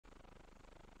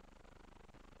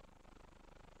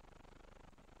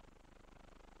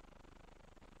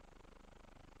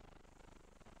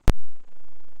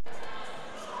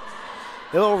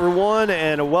Hello, everyone,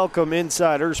 and welcome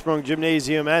inside Ursprung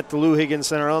Gymansium at the Lou Higgins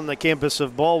Center on the campus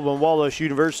of Baldwin Wallace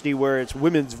University, where it's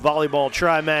women's volleyball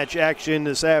tri-match action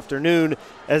this afternoon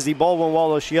as the Baldwin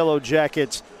Wallace Yellow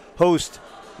Jackets host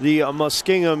the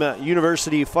Muskingum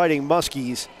University Fighting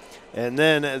Muskies, and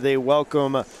then they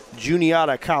welcome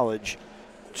Juniata College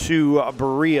to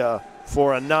Berea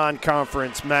for a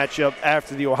non-conference matchup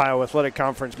after the Ohio Athletic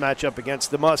Conference matchup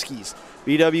against the Muskies.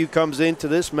 BW comes into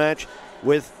this match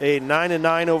with a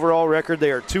 9-9 overall record. They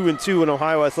are 2-2 in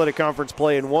Ohio Athletic Conference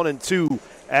play and 1-2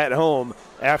 at home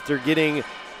after getting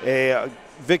a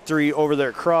victory over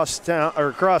their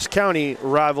cross-county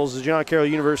rivals, the John Carroll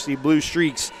University Blue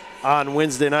Streaks, on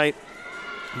Wednesday night.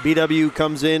 BW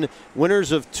comes in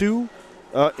winners of 2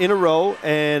 in a row,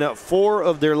 and 4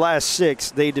 of their last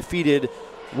 6 they defeated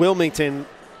Wilmington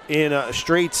in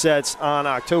straight sets on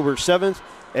October 7th.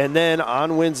 And then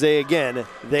on Wednesday again,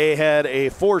 they had a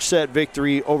 4-set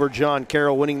victory over John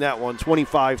Carroll, winning that one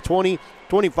 25-20,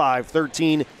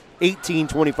 25-13,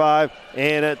 18-25,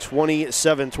 and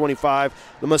 27-25.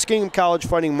 The Muskingum College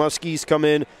Fighting Muskies come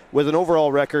in with an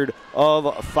overall record of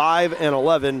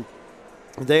 5-11.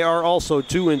 They are also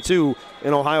 2-2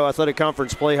 in Ohio Athletic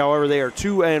Conference play. However, they are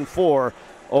 2-4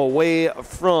 away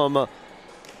from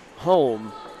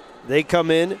home. They come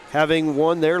in having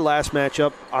won their last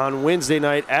matchup on Wednesday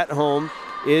night at home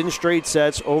in straight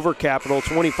sets over Capital,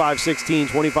 25-16,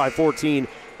 25-14,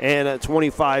 and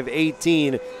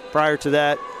 25-18. Prior to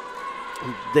that,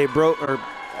 they broke, or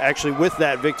actually with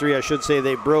that victory, I should say,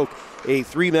 they broke a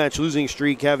 3-match losing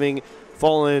streak, having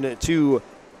fallen to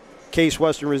Case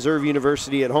Western Reserve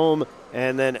University at home,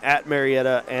 and then at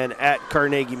Marietta and at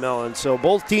Carnegie Mellon. So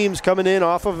both teams coming in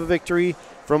off of a victory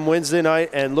from Wednesday night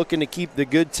and looking to keep the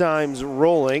good times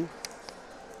rolling.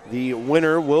 The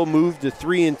winner will move to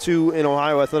 3-2 in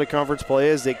Ohio Athletic Conference play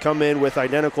as they come in with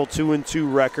identical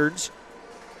 2-2 records.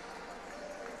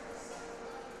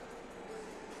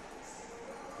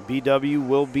 BW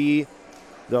will be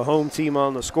the home team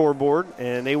on the scoreboard,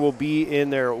 and they will be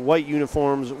in their white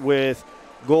uniforms with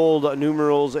gold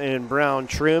numerals and brown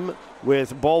trim,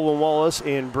 with Baldwin Wallace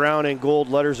in brown and gold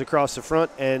letters across the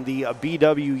front, and the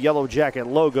BW Yellow Jacket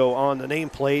logo on the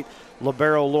nameplate.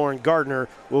 Libero Lauren Gardner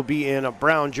will be in a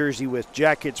brown jersey with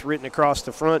Jackets written across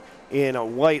the front in a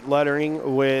white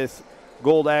lettering with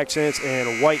gold accents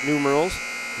and white numerals.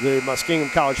 The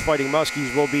Muskingum College Fighting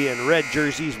Muskies will be in red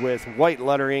jerseys with white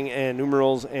lettering and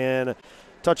numerals and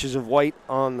touches of white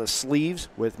on the sleeves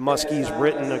with Muskies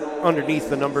written underneath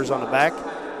the numbers on the back.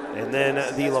 And then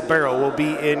the libero will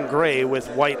be in gray with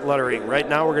white lettering. Right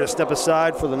now we're going to step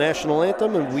aside for the national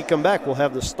anthem, and when we come back, we'll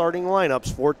have the starting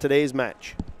lineups for today's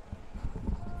match.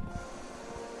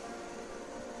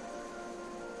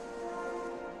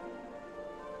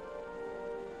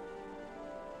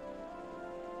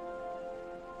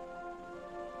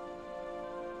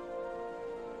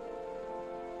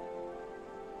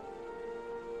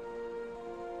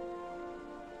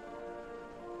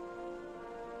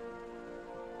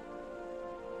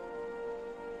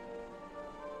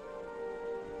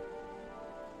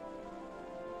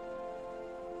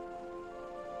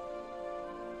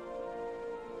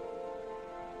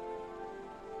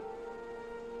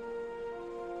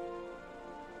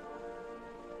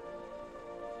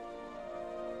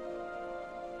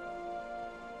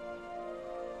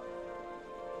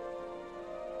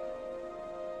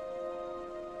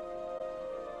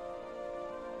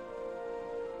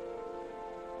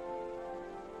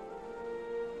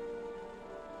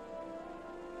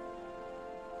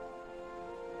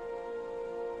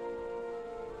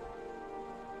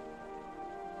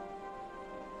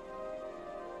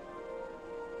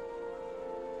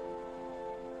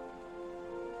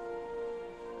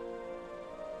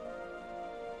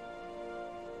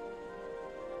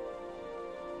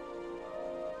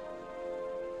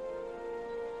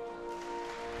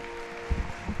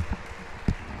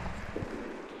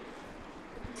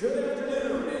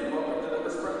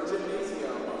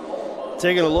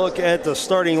 Taking a look at the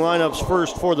starting lineups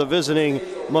first for the visiting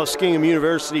Muskingum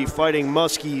University Fighting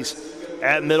Muskies.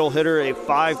 At middle hitter, a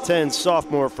 5'10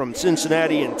 sophomore from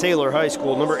Cincinnati and Taylor High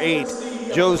School, number 8,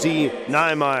 Josie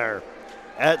Niemeyer.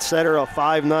 At center, a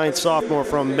 5'9 sophomore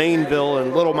from Mainville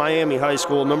and Little Miami High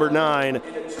School, number 9,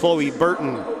 Chloe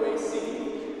Burton.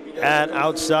 At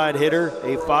outside hitter,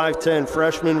 a 5'10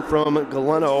 freshman from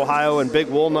Galena, Ohio and Big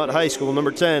Walnut High School,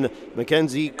 number 10,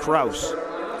 Mackenzie Kraus.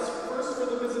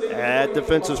 At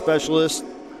defensive specialist,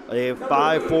 a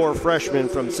 5'4 freshman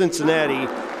from Cincinnati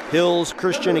Hills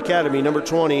Christian Academy, number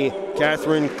 20,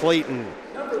 Catherine Clayton.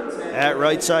 At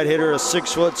right side hitter, a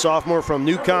 6-foot sophomore from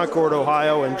New Concord,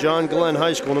 Ohio and John Glenn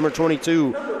High School, number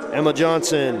 22, Emma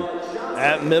Johnson.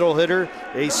 At middle hitter,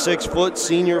 a 6-foot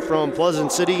senior from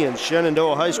Pleasant City and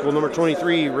Shenandoah High School, number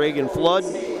 23, Reagan Flood.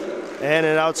 And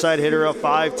an outside hitter, a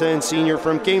 5'10 senior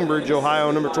from Cambridge, Ohio,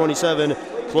 number 27,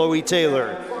 Chloe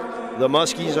Taylor. The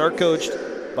Muskies are coached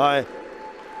by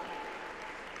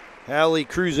Hallie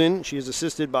Cruzen. She is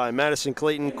assisted by Madison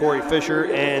Clayton, Corey Fisher,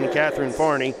 and Catherine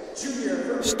Farney.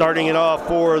 Starting it off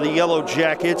for the Yellow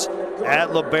Jackets,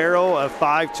 at libero, a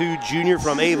 5'2 junior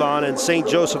from Avon and St.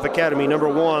 Joseph Academy, number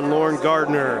 1, Lauren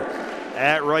Gardner.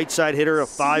 At right side hitter, a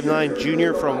 5'9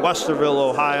 junior from Westerville,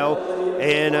 Ohio,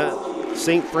 and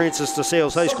St. Francis de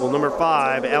Sales High School, number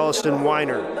 5, Allison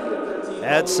Weiner.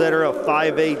 At center, a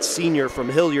 5'8 senior from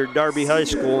Hilliard Darby High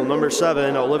School, number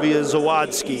 7, Olivia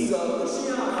Zawadzki.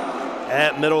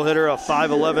 At middle hitter, a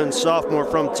 5'11 sophomore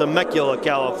from Temecula,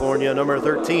 California, number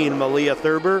 13, Malia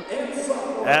Thurber.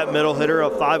 At middle hitter, a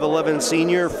 5'11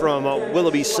 senior from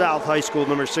Willoughby South High School,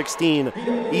 number 16,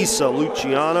 Isa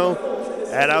Luciano.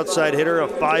 At outside hitter, a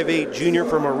 5'8 junior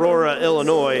from Aurora,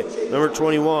 Illinois, number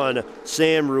 21,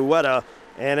 Sam Ruetta.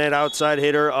 And at outside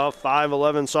hitter, a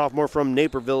 5'11 sophomore from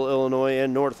Naperville, Illinois,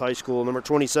 and North High School, number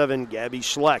 27, Gabby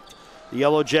Schlecht. The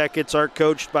Yellow Jackets are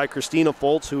coached by Christina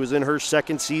Foltz, who is in her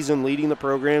second season leading the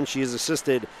program. She is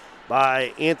assisted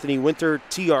by Anthony Winter,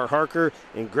 T.R. Harker,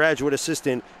 and graduate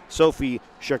assistant Sophie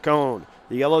Chacon.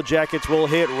 The Yellow Jackets will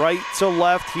hit right to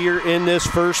left here in this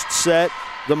first set.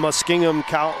 The Muskingum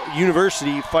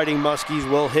University Fighting Muskies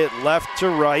will hit left to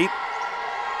right.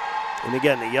 And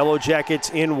again, the Yellow Jackets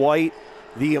in white,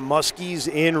 the Muskies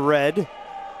in red.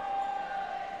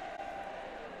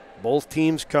 Both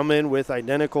teams come in with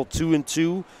identical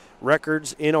 2-2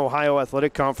 records in Ohio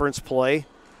Athletic Conference play.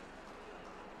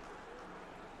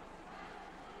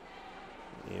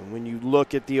 And when you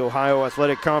look at the Ohio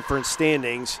Athletic Conference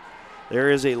standings,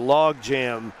 there is a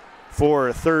logjam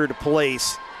for third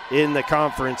place in the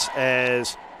conference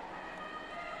as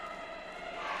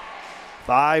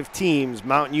 5 teams,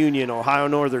 Mount Union, Ohio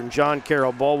Northern, John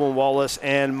Carroll, Baldwin Wallace,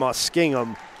 and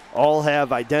Muskingum, all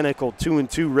have identical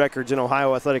 2-2 records in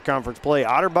Ohio Athletic Conference play.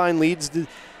 Otterbein leads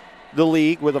the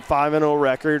league with a 5-0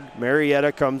 record.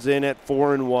 Marietta comes in at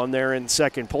 4-1. They're in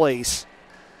second place.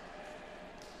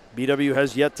 BW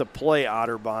has yet to play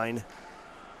Otterbein.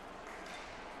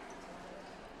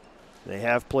 They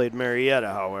have played Marietta,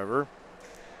 however,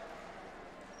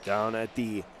 down at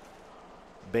the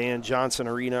Van Johnson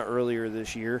Arena earlier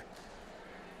this year.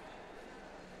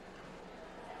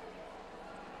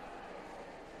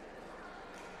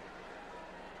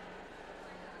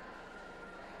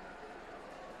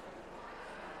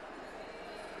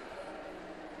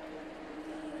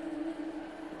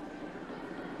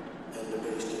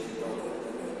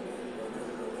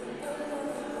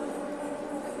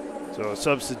 So a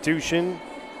substitution.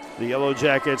 The Yellow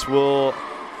Jackets will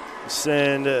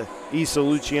send Isa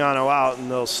Luciano out,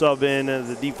 and they'll sub in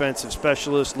the defensive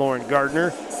specialist, Lauren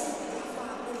Gardner.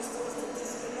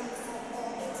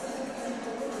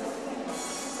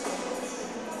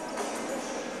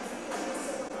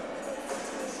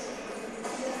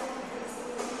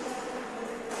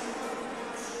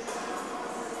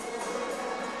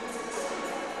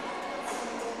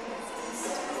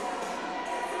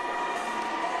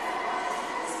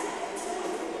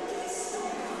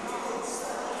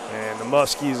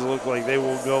 Muskies look like they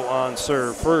will go on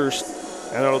serve first,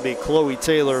 and it'll be Chloe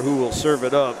Taylor who will serve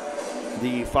it up,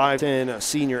 the 5'10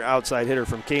 senior outside hitter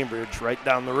from Cambridge, right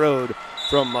down the road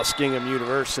from Muskingum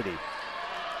University.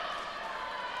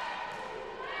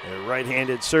 A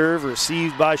right-handed serve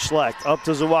received by Schlecht. Up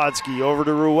to Zawadzki, over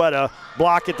to Ruetta.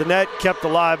 Block at the net, kept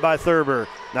alive by Thurber.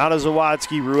 Now to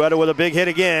Zawadzki. Ruetta with a big hit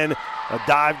again. A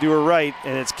dive to her right,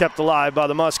 and it's kept alive by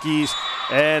the Muskies.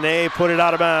 And they put it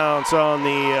out of bounds on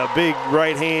the big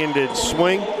right-handed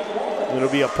swing. It'll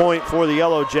be a point for the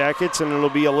Yellow Jackets, and it'll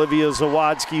be Olivia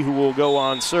Zawadzki who will go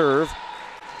on serve.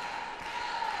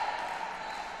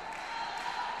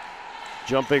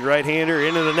 Jumping right-hander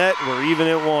into the net. We're even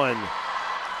at 1.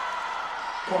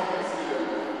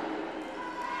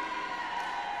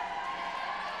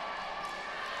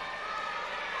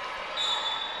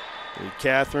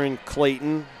 Catherine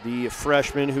Clayton, the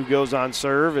freshman who goes on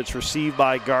serve. It's received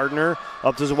by Gardner.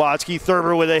 Up to Zawadzki.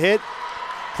 Thurber with a hit.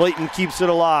 Clayton keeps it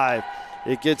alive.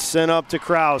 It gets sent up to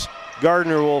Kraus.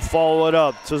 Gardner will follow it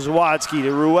up to Zawadzki,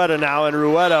 to Ruetta now, and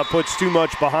Ruetta puts too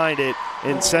much behind it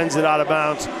and sends it out of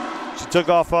bounds. She took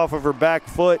off of her back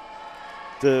foot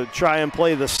to try and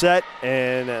play the set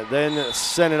and then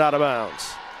sent it out of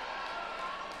bounds.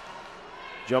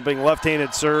 Jumping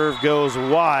left-handed serve goes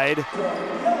wide,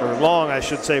 or long, I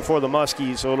should say, for the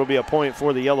Muskies, so it'll be a point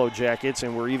for the Yellow Jackets,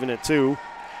 and we're even at 2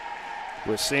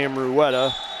 with Sam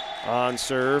Ruetta on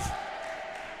serve.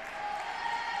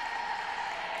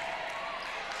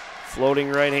 Floating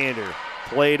right-hander.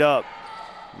 Played up.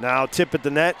 Now tip at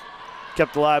the net.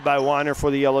 Kept alive by Weiner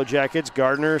for the Yellow Jackets.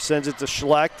 Gardner sends it to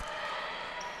Schlecht.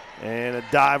 And a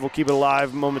dive will keep it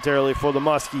alive momentarily for the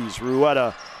Muskies.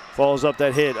 Rueda follows up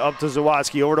that hit. Up to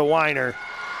Zawadzki. Over to Weiner.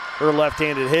 Her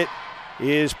left-handed hit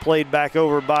is played back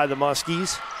over by the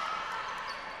Muskies.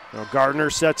 Now Gardner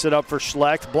sets it up for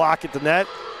Schlecht. Block at the net.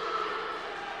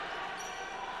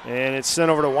 And it's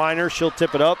sent over to Weiner. She'll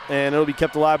tip it up, and it'll be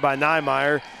kept alive by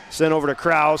Niemeyer. Sent over to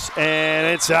Kraus, and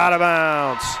it's out of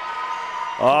bounds.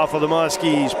 Off of the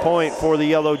Muskies. Point for the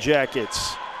Yellow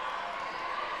Jackets.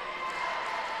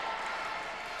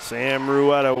 Sam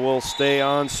Rueda will stay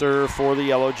on serve for the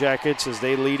Yellow Jackets as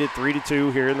they lead it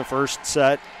 3-2 here in the first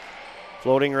set.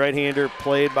 Floating right-hander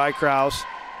played by Kraus.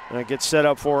 And it gets set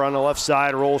up for her on the left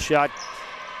side. Roll shot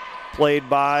played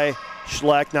by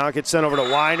Schlecht. Now it gets sent over to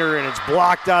Weiner, and it's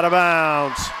blocked out of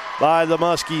bounds by the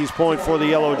Muskies. Point for the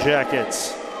Yellow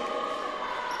Jackets.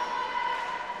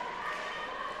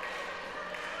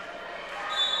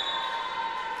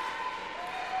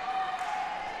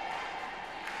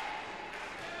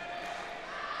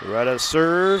 Rueda's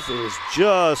serve is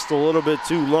just a little bit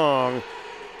too long.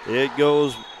 It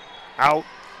goes out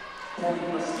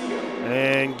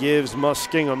and gives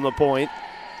Muskingum the point.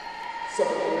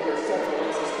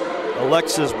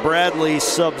 Alexis Bradley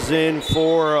subs in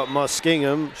for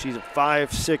Muskingum. She's a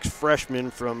 5'6" freshman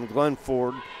from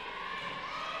Glenford.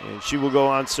 And she will go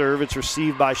on serve. It's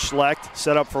received by Schlecht.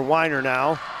 Set up for Weiner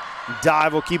now.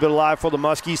 Dive will keep it alive for the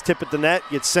Muskies. Tip at the net.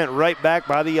 Gets sent right back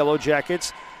by the Yellow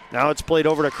Jackets. Now it's played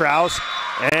over to Kraus.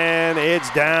 And it's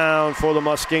down for the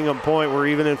Muskingum point. We're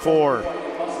even in 4.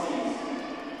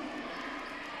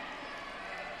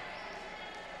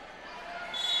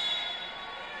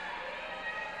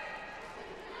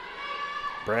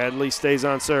 Bradley stays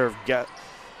on serve.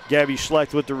 Gabby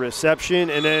Schlecht with the reception,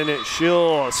 and then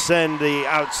she'll send the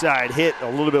outside hit a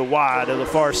little bit wide of the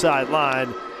far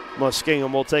sideline.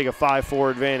 Muskingum will take a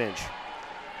 5-4 advantage.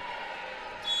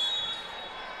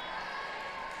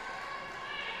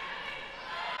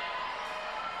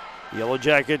 Yellow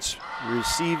Jackets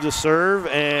receive the serve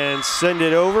and send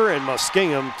it over, and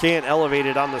Muskingum can't elevate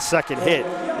it on the second hit.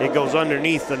 It goes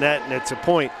underneath the net, and it's a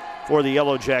point for the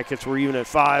Yellow Jackets. We're even at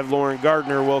 5. Lauren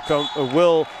Gardner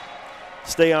will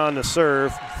stay on the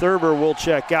serve. Thurber will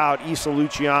check out. Isa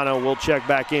Luciano will check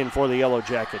back in for the Yellow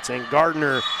Jackets. And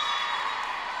Gardner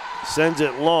sends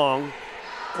it long.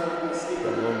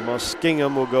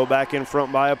 Muskingum will go back in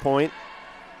front by a point.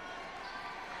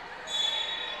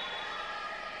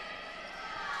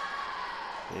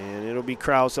 And it'll be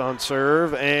Kraus on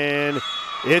serve, and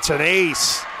it's an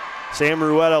ace. Sam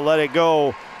Rueda let it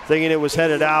go, thinking it was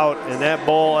headed out, and that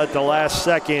ball at the last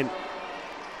second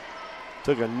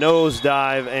took a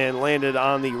nosedive and landed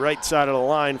on the right side of the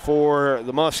line for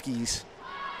the Muskies.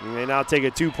 And they now take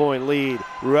a 2-point lead.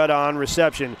 Rueda on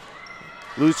reception.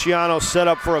 Luciano set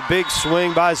up for a big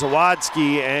swing by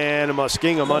Zawadzki, and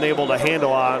Muskingum unable to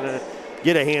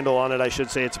get a handle on it, I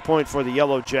should say. It's a point for the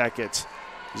Yellow Jackets.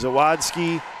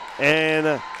 Zawadzki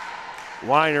and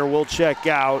Weiner will check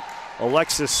out.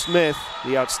 Alexis Smith,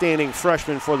 the outstanding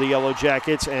freshman for the Yellow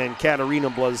Jackets, and Katarina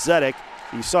Blazetic,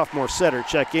 the sophomore setter,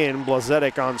 check in.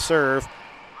 Blazetic on serve.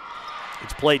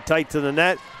 It's played tight to the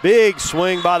net. Big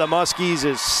swing by the Muskies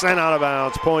is sent out of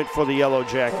bounds. Point for the Yellow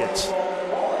Jackets.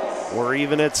 We're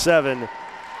even at 7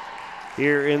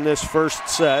 here in this first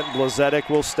set. Blazetic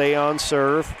will stay on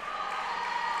serve.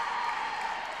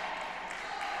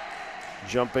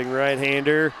 Jumping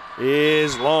right-hander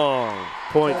is long.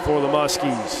 Point for the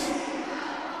Muskies.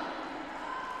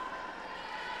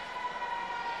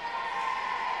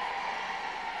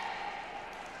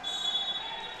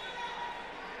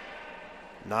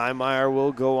 Niemeyer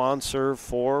will go on serve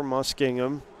for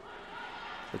Muskingum.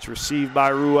 It's received by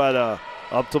Rueda.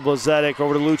 Up to Blazetic,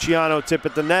 over to Luciano. Tip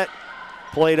at the net.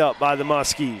 Played up by the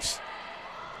Muskies.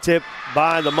 Tip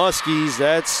by the Muskies.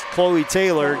 That's Chloe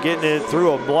Taylor getting it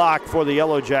through a block for the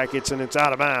Yellow Jackets, and it's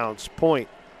out of bounds. Point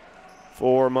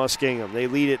for Muskingum. They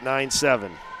lead at 9-7.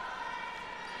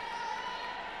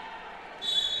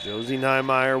 Josie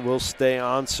Niemeyer will stay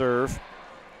on serve.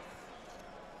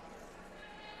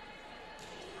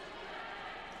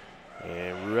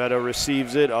 And Rueda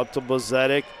receives it up to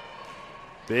Blazetic.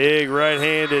 Big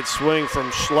right-handed swing from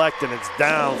Schlecht, and it's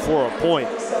down for a point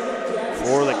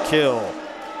for the kill.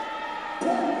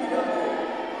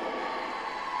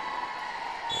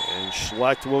 And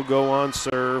Schlecht will go on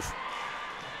serve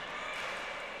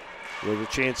with a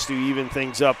chance to even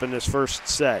things up in this first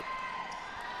set.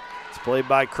 It's played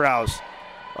by Kraus.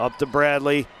 Up to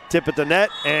Bradley. Tip at the net,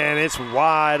 and it's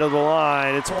wide of the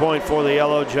line. It's a point for the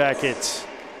Yellow Jackets.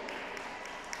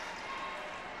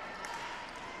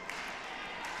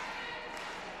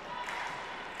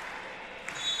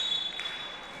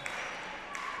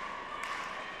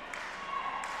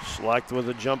 Schlecht with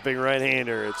a jumping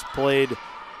right-hander. It's played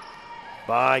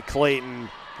by Clayton,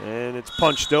 and it's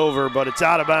punched over, but it's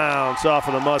out of bounds off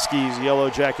of the Muskies. Yellow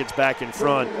Jackets back in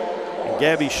front. And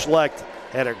Gabby Schlecht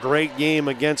had a great game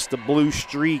against the Blue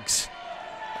Streaks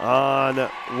on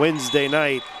Wednesday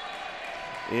night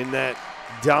in that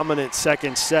dominant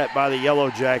second set by the Yellow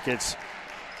Jackets.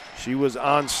 She was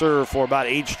on serve for about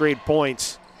 8 straight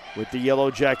points, with the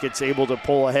Yellow Jackets able to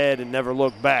pull ahead and never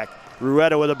look back.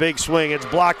 Ruetta with a big swing. It's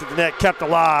blocked at the net, kept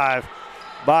alive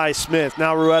by Smith.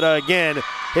 Now Ruetta again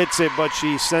hits it, but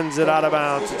she sends it out of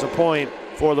bounds. It's a point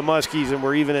for the Muskies, and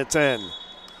we're even at 10.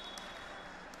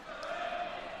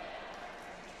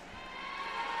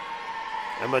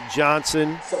 Emma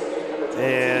Johnson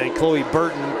and Chloe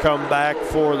Burton come back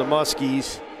for the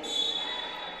Muskies.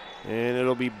 And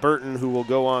it'll be Burton who will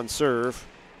go on serve.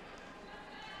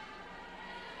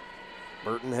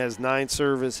 Burton has 9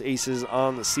 service aces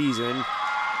on the season.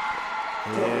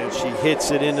 And she hits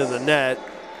it into the net.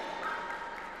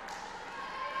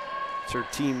 It's her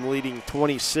team leading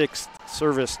 26th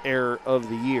service error of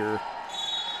the year.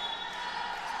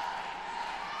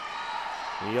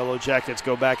 The Yellow Jackets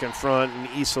go back in front, and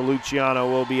Isa Luciano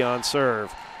will be on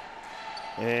serve.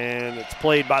 And it's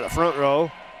played by the front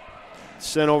row.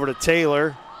 Sent over to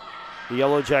Taylor. The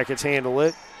Yellow Jackets handle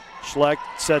it. Schlecht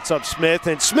sets up Smith,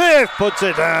 and Smith puts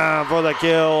it down for the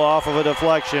kill off of a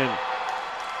deflection.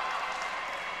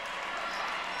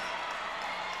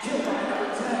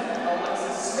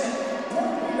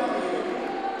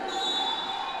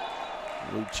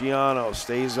 Luciano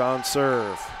stays on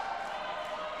serve.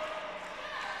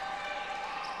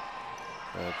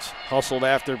 That's hustled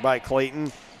after by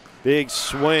Clayton. Big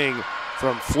swing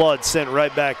from Flood, sent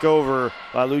right back over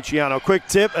by Luciano. Quick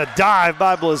tip, a dive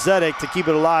by Blazetic to keep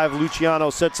it alive. Luciano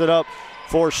sets it up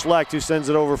for Schlecht, who sends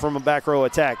it over from a back row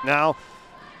attack. Now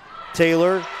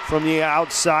Taylor from the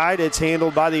outside. It's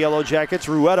handled by the Yellow Jackets.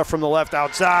 Ruetta from the left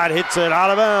outside hits it out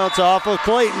of bounds off of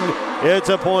Clayton. It's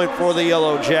a point for the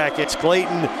Yellow Jackets.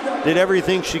 Clayton did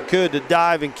everything she could to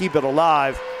dive and keep it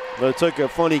alive, but took a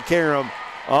funny carom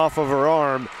off of her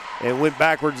arm and went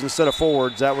backwards instead of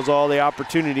forwards. That was all the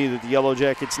opportunity that the Yellow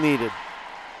Jackets needed.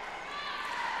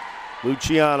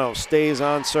 Luciano stays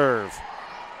on serve.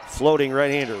 Floating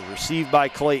right-hander, received by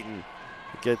Clayton.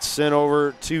 It gets sent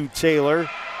over to Taylor.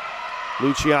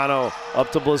 Luciano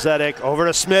up to Blazetic, over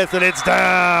to Smith, and it's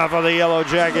down for the Yellow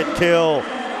Jacket kill.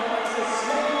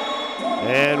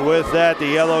 And with that, the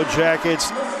Yellow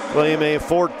Jackets claim a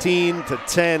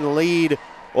 14-10 lead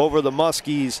over the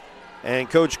Muskies. And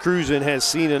Coach Cruzen has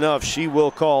seen enough. She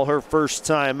will call her first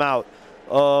time out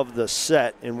of the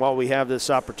set. And while we have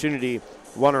this opportunity,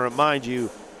 I want to remind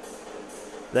you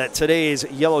that today's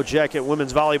Yellow Jacket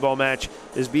women's volleyball match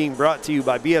is being brought to you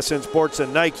by BSN Sports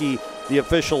and Nike, the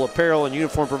official apparel and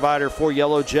uniform provider for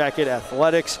Yellow Jacket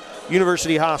Athletics.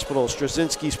 University Hospital,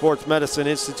 Straczynski Sports Medicine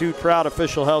Institute, proud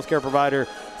official healthcare provider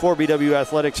for BW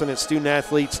Athletics and its student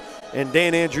athletes. And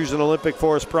Dan Andrews and Olympic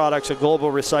Forest Products, a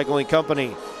global recycling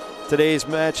company. Today's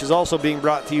match is also being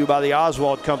brought to you by the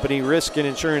Oswald Company, risk and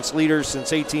insurance leaders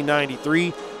since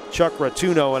 1893. Chuck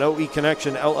Ratuno and OE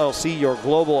Connection LLC, your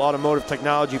global automotive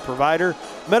technology provider.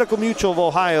 Medical Mutual of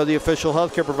Ohio, the official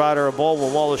healthcare provider of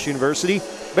Baldwin Wallace University.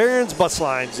 Barron's Bus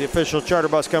Lines, the official charter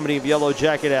bus company of Yellow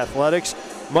Jacket Athletics.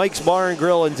 Mike's Bar and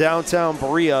Grill in downtown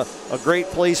Berea, a great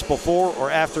place before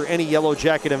or after any Yellow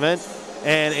Jacket event.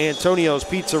 And Antonio's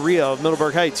Pizzeria of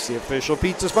Middleburg Heights, the official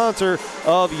pizza sponsor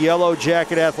of Yellow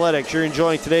Jacket Athletics. You're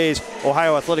enjoying today's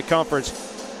Ohio Athletic Conference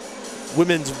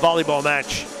women's volleyball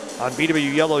match on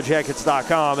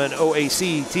BWYellowJackets.com and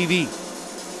OAC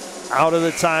TV. Out of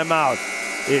the timeout,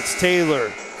 it's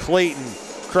Taylor, Clayton,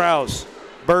 Kraus,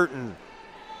 Burton,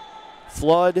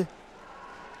 Flood,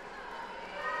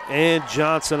 and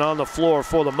Johnson on the floor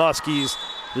for the Muskies.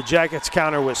 The Jackets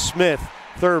counter with Smith,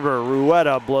 Thurber,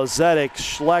 Ruetta, Blazetic,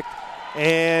 Schlecht,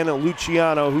 and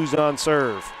Luciano, who's on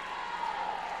serve.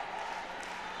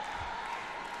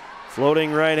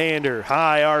 Floating right-hander,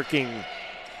 high arcing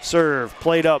serve,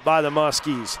 played up by the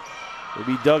Muskies. Will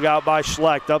be dug out by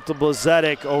Schlecht, up to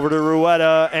Blazetic, over to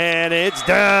Ruetta, and it's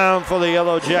down for the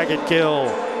Yellow Jacket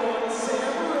kill.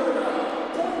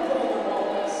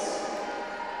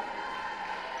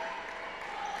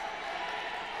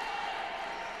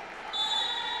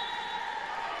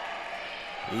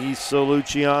 Isa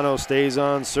Luciano stays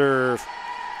on serve.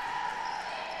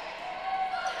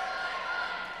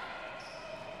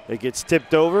 It gets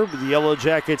tipped over, but the Yellow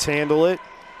Jackets handle it.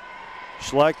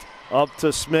 Schlecht up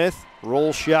to Smith,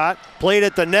 roll shot, played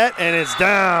at the net, and it's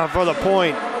down for the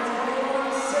point.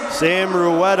 Sam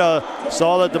Ruetta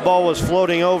saw that the ball was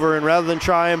floating over, and rather than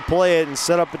try and play it and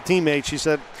set up a teammate, she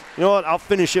said, you know what, I'll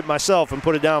finish it myself and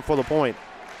put it down for the point.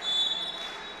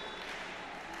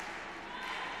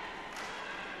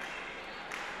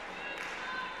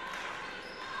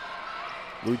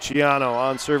 Luciano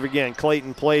on serve again.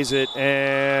 Clayton plays it,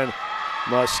 and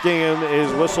Muskingum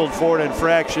is whistled for an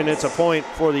infraction. It's a point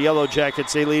for the Yellow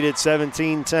Jackets. They lead it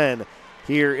 17-10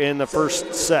 here in the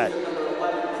first set.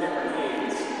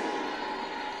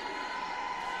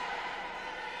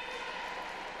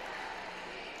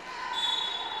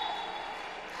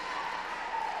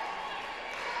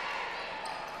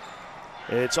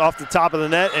 It's off the top of the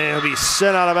net, and it'll be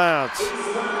sent out of bounds.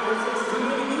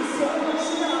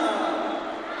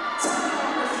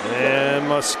 And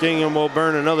Muskingum will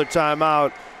burn another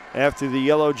timeout after the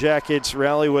Yellow Jackets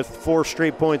rally with 4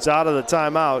 straight points out of the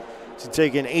timeout to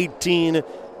take an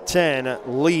 18-10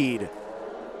 lead.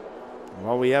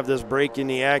 While we have this break in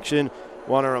the action, I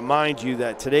want to remind you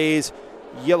that today's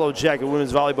Yellow Jacket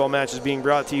women's volleyball match is being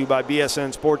brought to you by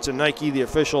BSN Sports and Nike, the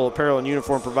official apparel and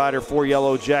uniform provider for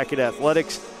Yellow Jacket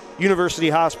Athletics. University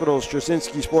Hospitals,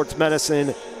 Straczynski Sports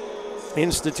Medicine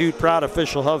Institute, proud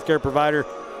official healthcare provider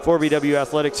for BW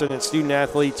Athletics and its student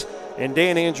athletes, and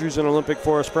Dan Andrews and Olympic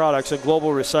Forest Products, a global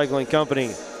recycling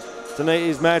company.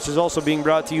 Today's match is also being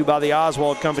brought to you by the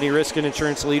Oswald Company, risk and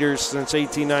insurance leaders since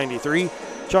 1893.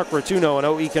 Chuck Rotuno and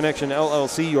OE Connection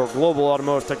LLC, your global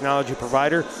automotive technology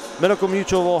provider. Medical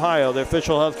Mutual of Ohio, the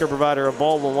official healthcare provider of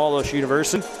Baldwin Wallace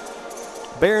University.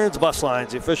 Barron's Bus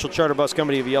Lines, the official charter bus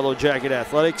company of Yellow Jacket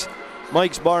Athletics.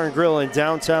 Mike's Bar and Grill in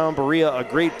downtown Berea, a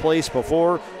great place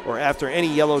before or after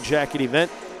any Yellow Jacket event.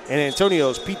 And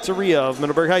Antonio's Pizzeria of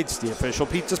Middleburg Heights, the official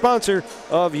pizza sponsor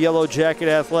of Yellow Jacket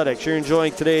Athletics. You're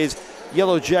enjoying today's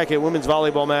Yellow Jacket women's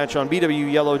volleyball match on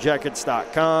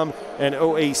BWYellowJackets.com and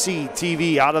OAC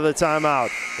TV. Out of the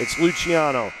timeout, it's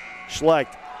Luciano,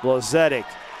 Schlecht, Blazetic,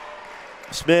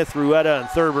 Smith, Ruetta, and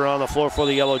Thurber on the floor for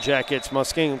the Yellow Jackets.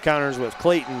 Muskingum counters with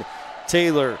Clayton,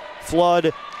 Taylor,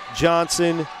 Flood,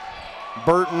 Johnson,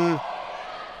 Burton,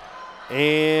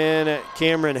 and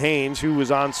Cameron Haynes, who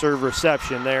was on serve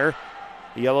reception there.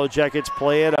 The Yellow Jackets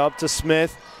play it up to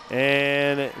Smith,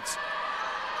 and it's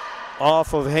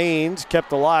off of Haynes,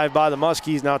 kept alive by the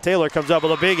Muskies. Now Taylor comes up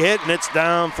with a big hit, and it's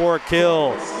down for a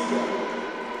kill. It's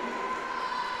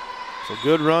a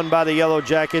good run by the Yellow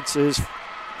Jackets, is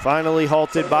finally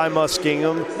halted by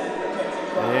Muskingum,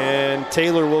 and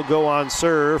Taylor will go on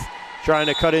serve, trying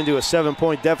to cut into a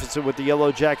 7-point deficit with the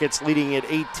Yellow Jackets leading at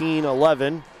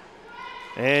 18-11.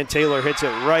 And Taylor hits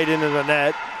it right into the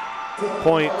net.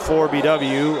 Point for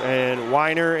BW, and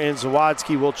Weiner and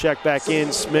Zawadzki will check back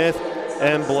in. Smith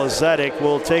and Blazetic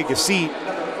will take a seat.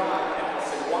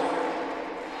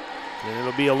 And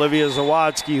it'll be Olivia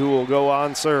Zawadzki who will go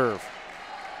on serve.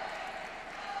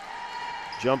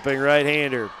 Jumping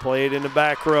right-hander, played in the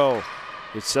back row.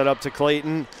 It's set up to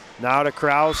Clayton, now to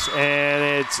Kraus,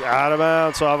 and it's out of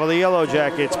bounds off of the Yellow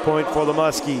Jackets. Point for the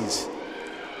Muskies.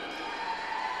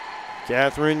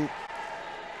 Catherine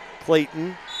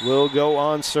Clayton will go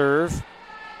on serve,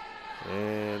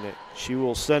 and she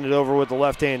will send it over with the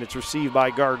left hand. It's received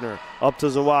by Gardner. Up to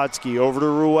Zawadzki, over to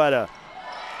Ruetta.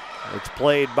 It's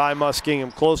played by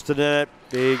Muskingum, close to the net.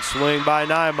 Big swing by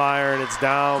Niemeyer, and it's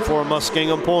down for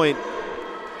Muskingum point.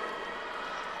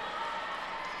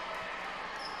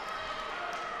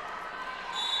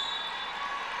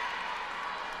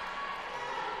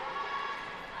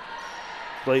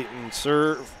 Clayton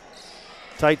serve.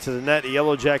 Tight to the net. The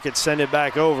Yellow Jackets send it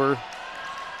back over.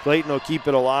 Clayton will keep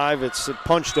it alive. It's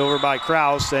punched over by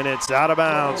Kraus, and it's out of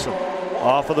bounds.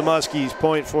 Off of the Muskies.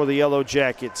 Point for the Yellow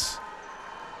Jackets.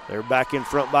 They're back in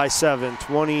front by 7,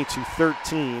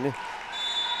 20-13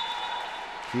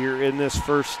 here in this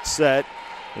first set.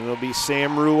 And it'll be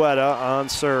Sam Ruetta on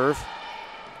serve.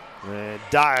 And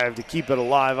dive to keep it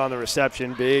alive on the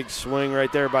reception. Big swing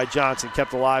right there by Johnson.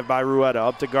 Kept alive by Ruetta.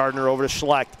 Up to Gardner, over to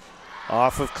Schlecht.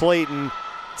 Off of Clayton.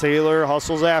 Taylor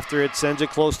hustles after it, sends it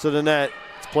close to the net.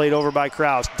 It's played over by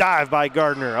Kraus. Dive by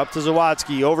Gardner. Up to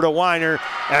Zawadzki, over to Weiner,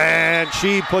 and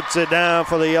she puts it down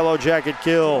for the Yellow Jacket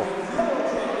kill.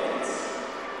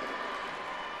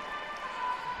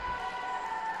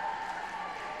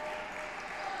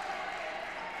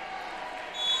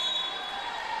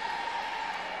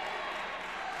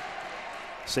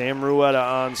 Sam Ruetta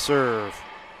on serve.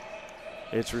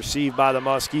 It's received by the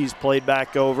Muskies, played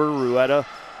back over. Ruetta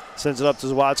sends it up to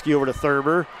Zawadzki, over to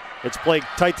Thurber. It's played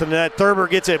tight to the net. Thurber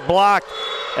gets it blocked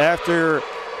after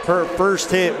her first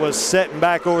hit was setting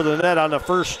back over the net on the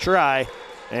first try,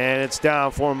 and it's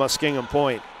down for Muskingum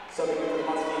point.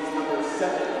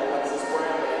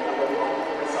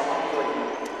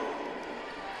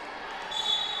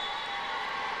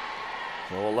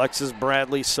 So Alexis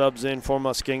Bradley subs in for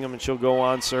Muskingum, and she'll go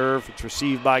on serve. It's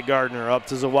received by Gardner, up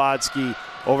to Zawadzki,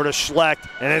 over to Schlecht,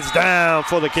 and it's down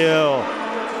for the kill.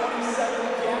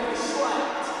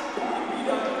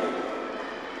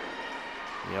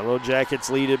 Yellow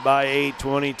Jackets lead it by 8,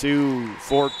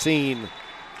 22-14.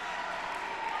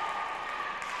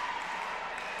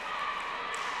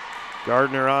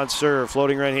 Gardner on serve,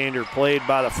 floating right-hander, played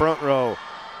by the front row.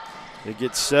 It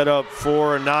gets set up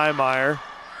for Niemeyer.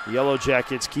 The Yellow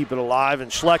Jackets keep it alive, and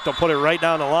Schlecht will put it right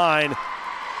down the line.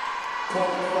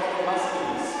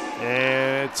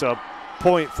 And it's a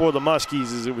point for the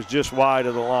Muskies as it was just wide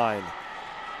of the line.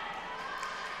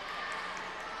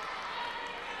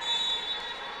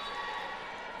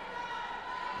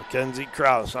 Mackenzie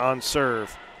Krause on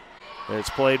serve. It's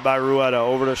played by Rueda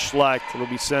over to Schlecht. It'll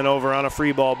be sent over on a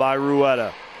free ball by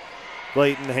Rueda.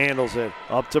 Clayton handles it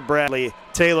up to Bradley.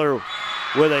 Taylor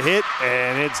with a hit,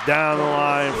 and it's down the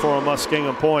line for a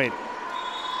Muskingum point.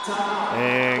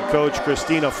 And Coach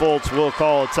Christina Foltz will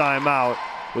call a timeout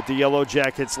with the Yellow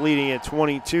Jackets leading at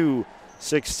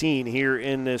 22-16 here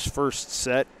in this first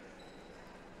set.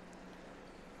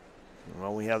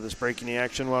 Well, we have this break in the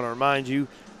action. I want to remind you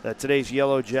that today's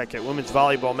Yellow Jacket women's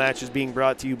volleyball match is being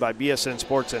brought to you by BSN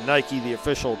Sports and Nike, the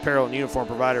official apparel and uniform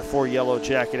provider for Yellow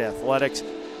Jacket Athletics.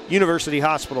 University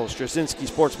Hospital, Straczynski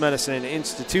Sports Medicine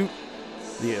Institute,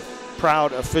 the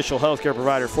proud official healthcare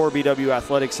provider for BW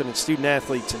Athletics and its student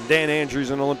athletes, and Dan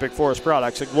Andrews and Olympic Forest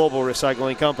Products, a global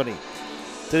recycling company.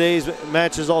 Today's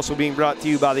match is also being brought to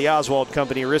you by the Oswald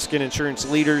Company, risk and insurance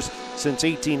leaders since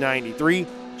 1893.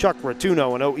 Chuck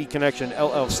Rotuno and OE Connection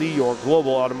LLC, your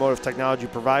global automotive technology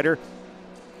provider.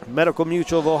 Medical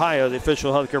Mutual of Ohio, the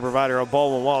official healthcare provider of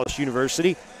Baldwin Wallace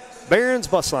University. Barron's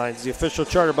Bus Lines, the official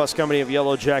charter bus company of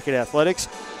Yellow Jacket Athletics.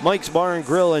 Mike's Bar and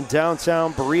Grill in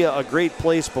downtown Berea, a great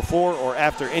place before or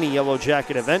after any Yellow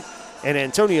Jacket event. And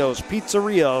Antonio's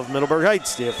Pizzeria of Middleburg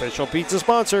Heights, the official pizza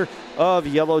sponsor of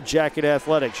Yellow Jacket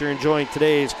Athletics. You're enjoying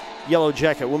today's Yellow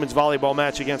Jacket women's volleyball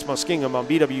match against Muskingum on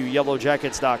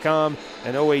BWYellowJackets.com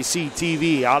and OAC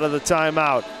TV. Out of the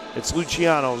timeout, it's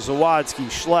Luciano, Zawadzki,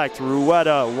 Schlecht,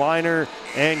 Rueda, Weiner,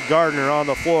 and Gardner on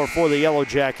the floor for the Yellow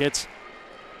Jackets.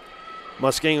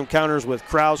 Muskingum counters with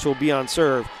Krause, who will be on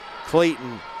serve.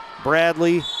 Clayton,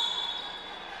 Bradley,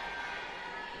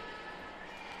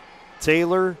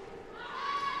 Taylor,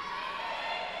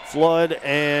 Flood,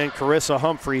 and Carissa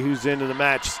Humphrey, who's into the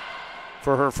match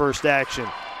for her first action.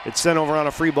 It's sent over on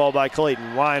a free ball by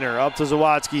Clayton. Weiner up to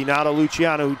Zawadzki, now to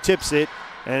Luciano, who tips it,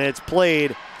 and it's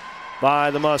played by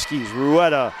the Muskies.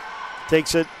 Rueda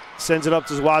takes it, sends it up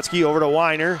to Zawadzki, over to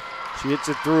Weiner. She hits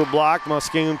it through a block.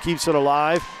 Muskingum keeps it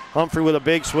alive. Humphrey with a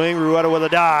big swing, Rueda with a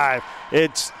dive.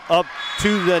 It's up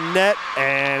to the net,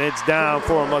 and it's down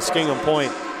for a Muskingum point.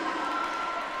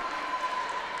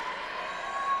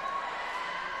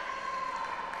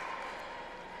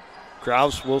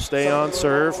 Krause will stay on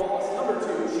serve.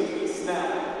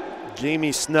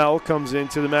 Jamie Snell comes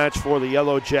into the match for the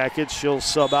Yellow Jackets. She'll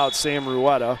sub out Sam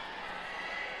Rueda.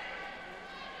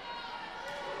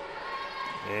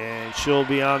 And she'll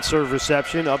be on serve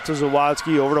reception. Up to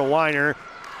Zawadzki, over to Weiner.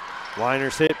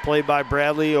 Weiner's hit, played by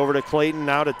Bradley, over to Clayton,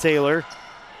 now to Taylor.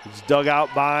 He's dug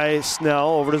out by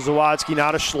Snell, over to Zawadzki,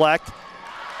 now to Schlecht.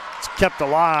 It's kept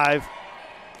alive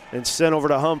and sent over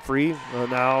to Humphrey.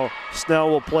 Now Snell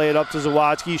will play it up to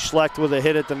Zawadzki. Schlecht with a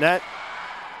hit at the net.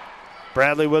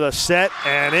 Bradley with a set,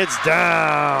 and it's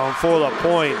down for the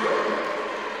point.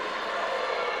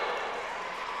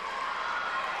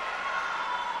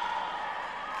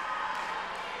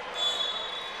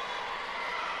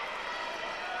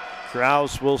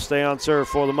 Krause will stay on serve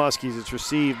for the Muskies. It's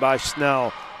received by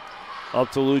Snell.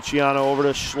 Up to Luciano, over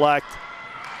to Schlecht.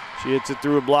 She hits it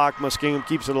through a block. Muskingum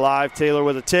keeps it alive. Taylor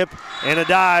with a tip and a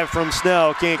dive from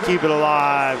Snell. Can't keep it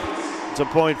alive. It's a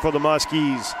point for the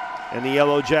Muskies. And the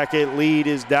Yellow Jacket lead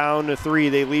is down to 3.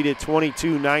 They lead at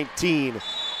 22-19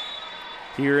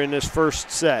 here in this first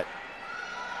set.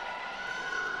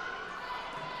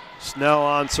 Snell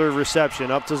on serve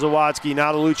reception. Up to Zawadzki,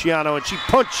 now to Luciano, and she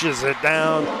punches it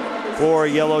down for a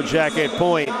Yellow Jacket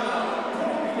point.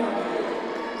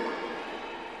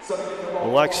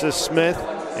 Alexis Smith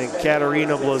and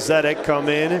Katarina Blazetic come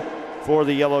in for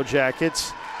the Yellow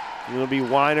Jackets. It'll be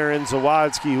Weiner and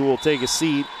Zawadzki who will take a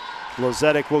seat.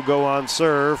 Blazetic will go on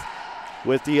serve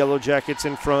with the Yellow Jackets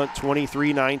in front,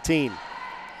 23-19.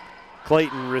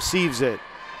 Clayton receives it.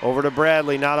 Over to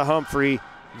Bradley, now to Humphrey.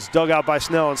 It's dug out by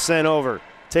Snell and sent over.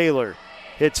 Taylor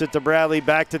hits it to Bradley,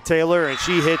 back to Taylor, and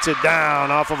she hits it down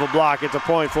off of a block. It's a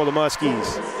point for the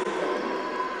Muskies.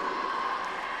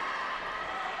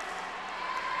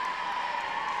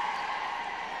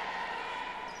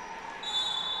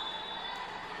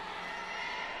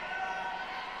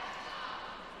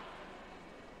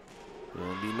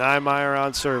 Niemeyer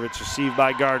on serve. It's received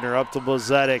by Gardner. Up to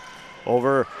Blazetic.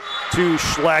 Over to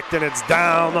Schlecht, and it's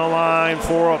down the line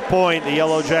for a point. The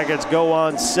Yellow Jackets go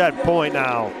on set point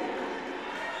now.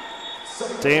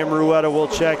 Dan Ruetta will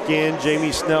check in.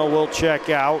 Jamie Snell will check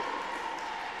out.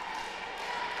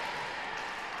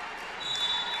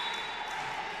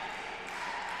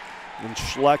 And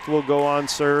Schlecht will go on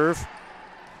serve.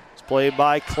 It's played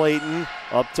by Clayton.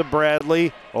 Up to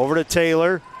Bradley. Over to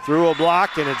Taylor. Through a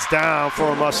block, and it's down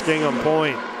for a Muskingum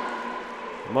point.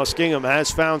 Muskingum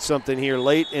has found something here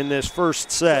late in this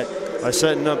first set by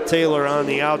setting up Taylor on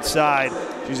the outside.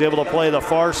 She's able to play the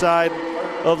far side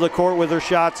of the court with her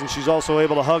shots, and she's also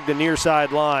able to hug the near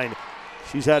side line.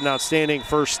 She's had an outstanding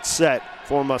first set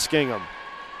for Muskingum.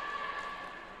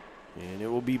 And it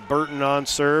will be Burton on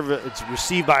serve. It's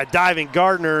received by a diving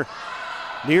Gardner.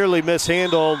 Nearly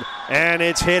mishandled, and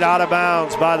it's hit out of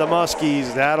bounds by the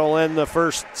Muskies. That'll end the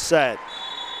first set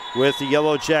with the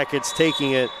Yellow Jackets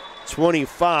taking it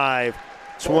 25-21.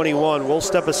 We'll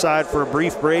step aside for a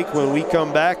brief break. When we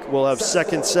come back, we'll have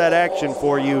second set action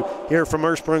for you here from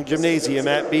Ursprung Gymansium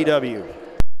at BW.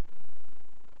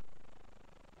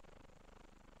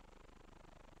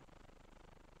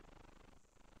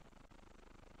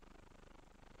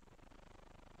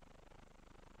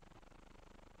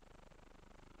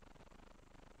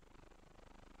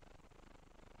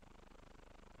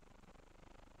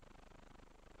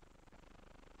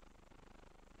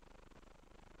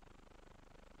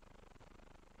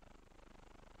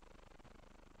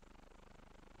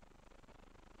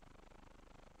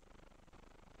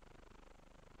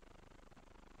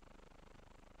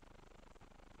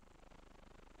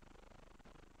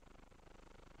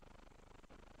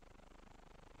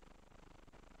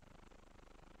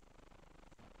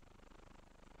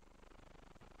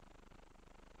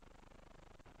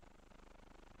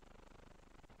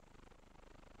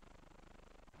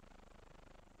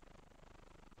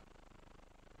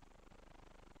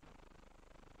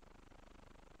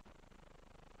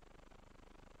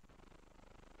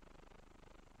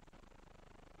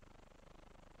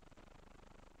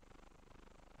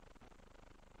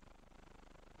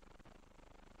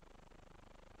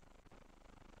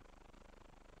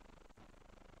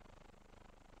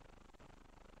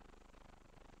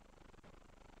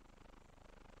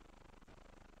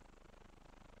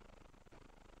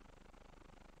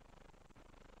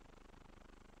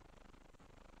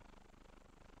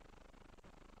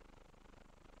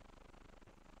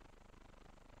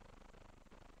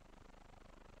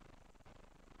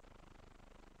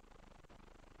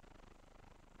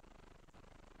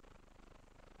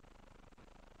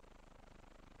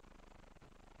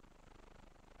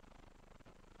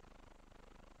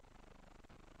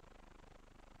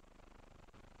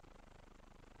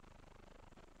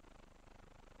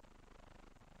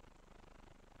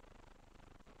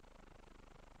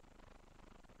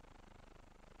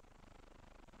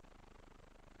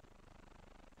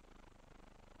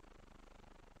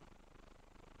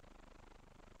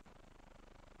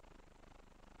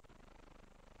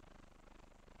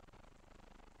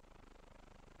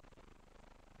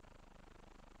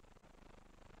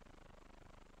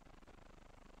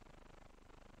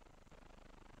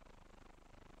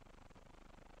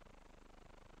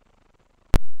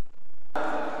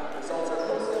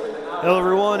 Hello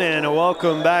everyone, and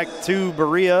welcome back to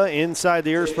Berea inside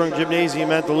the Ursprung Gymansium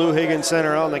at the Lou Higgins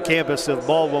Center on the campus of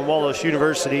Baldwin Wallace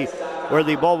University, where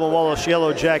the Baldwin Wallace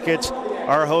Yellow Jackets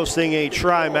are hosting a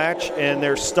tri-match, and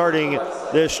they're starting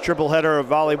this triple-header of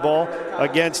volleyball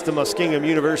against the Muskingum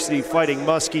University Fighting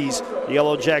Muskies. The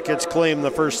Yellow Jackets claim the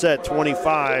first set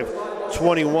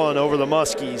 25-21 over the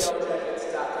Muskies.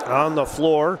 On the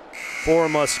floor for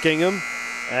Muskingum,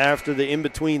 after the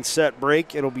in-between set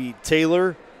break, it'll be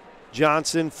Taylor,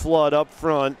 Johnson, Flood up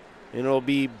front, and it'll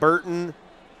be Burton,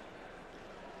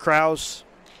 Kraus,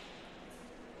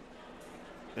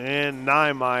 and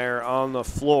Niemeyer on the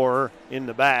floor in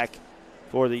the back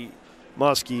for the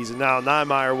Muskies. And now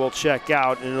Niemeyer will check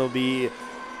out, and it'll be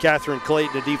Catherine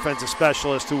Clayton, the defensive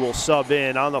specialist, who will sub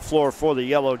in. On the floor for the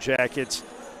Yellow Jackets,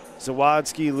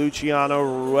 Zawadzki, Luciano,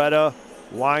 Ruetta,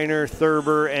 Weiner,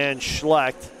 Thurber, and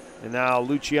Schlecht. And now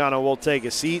Luciano will take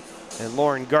a seat, and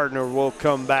Lauren Gardner will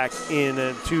come back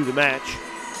into the match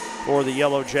for the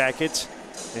Yellow Jackets.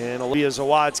 And Olivia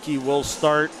Zawadzki will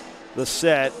start the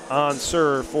set on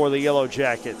serve for the Yellow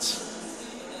Jackets.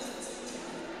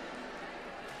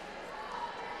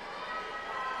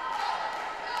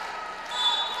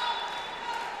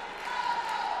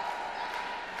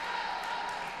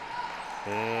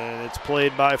 And it's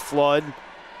played by Flood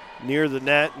near the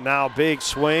net. Now big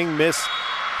swing, miss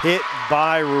hit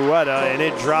by Rueda, and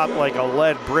it dropped like a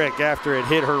lead brick after it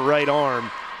hit her right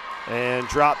arm and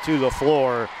dropped to the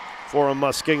floor for a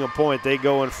Muskingum point. They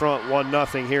go in front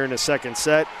 1-0 here in the second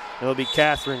set. It'll be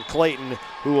Catherine Clayton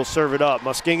who will serve it up.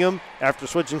 Muskingum, after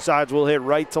switching sides, will hit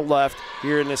right to left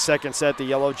here in the second set. The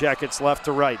Yellow Jackets left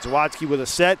to right. Zawadzki with a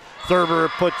set. Thurber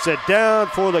puts it down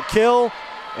for the kill,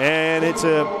 and it's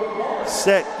a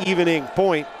set evening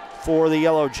point for the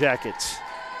Yellow Jackets.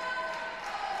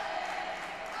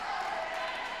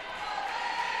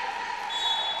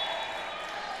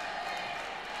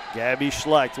 Gabby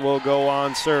Schlecht will go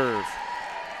on serve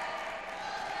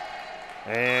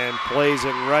and plays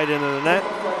it right into the net.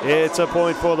 It's a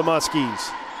point for the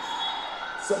Muskies.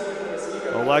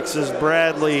 Alexis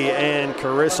Bradley and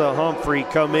Carissa Humphrey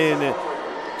come in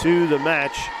to the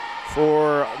match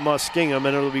for Muskingum, and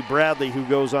it'll be Bradley who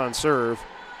goes on serve.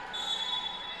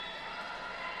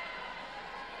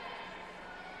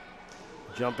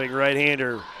 Jumping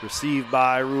right-hander received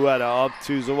by Rueda, up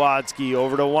to Zawadzki,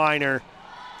 over to Weiner.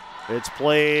 It's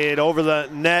played over the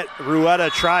net. Rueda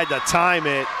tried to time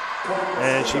it,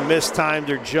 and she mistimed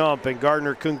her jump, and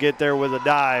Gardner couldn't get there with a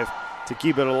dive to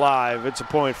keep it alive. It's a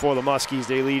point for the Muskies.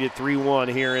 They lead it 3-1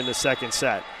 here in the second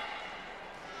set.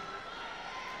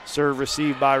 Serve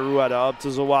received by Rueda, up to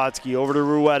Zawadzki, over to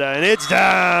Rueda, and it's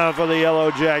down for the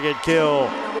Yellow Jacket kill.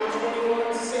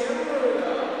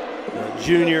 The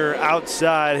junior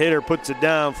outside hitter puts it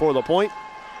down for the point.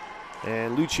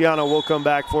 And Luciano will come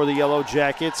back for the Yellow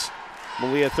Jackets.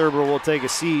 Malia Thurber will take a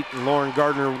seat, and Lauren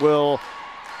Gardner will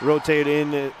rotate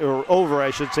in, or over,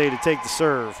 I should say, to take the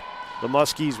serve. The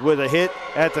Muskies with a hit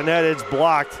at the net. It's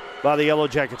blocked by the Yellow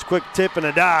Jackets. Quick tip and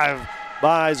a dive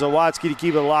by Zawadzki to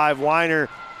keep it alive. Weiner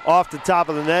off the top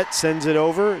of the net, sends it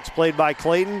over. It's played by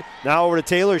Clayton. Now over to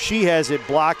Taylor. She has it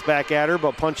blocked back at her,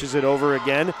 but punches it over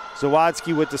again.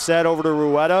 Zawadzki with the set over to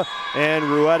Rueda, and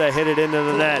Rueda hit it into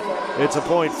the net. It's a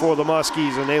point for the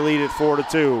Muskies, and they lead it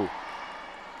 4-2.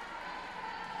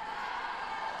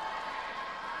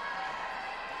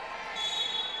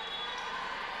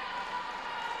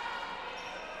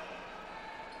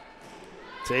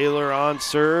 Taylor on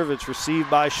serve. It's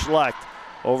received by Schlecht.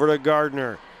 Over to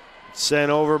Gardner.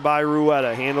 Sent over by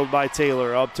Rueda, handled by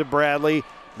Taylor. Up to Bradley,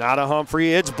 not a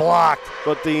Humphrey. It's blocked,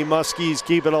 but the Muskies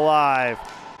keep it alive.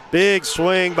 Big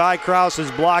swing by Kraus is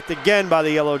blocked again by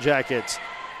the Yellow Jackets.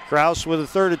 Kraus with a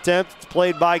third attempt. It's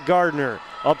played by Gardner.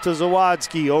 Up to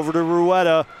Zawadzki, over to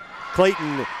Rueda.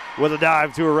 Clayton with a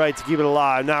dive to her right to keep it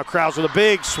alive. Now Kraus with a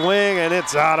big swing, and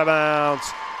it's out of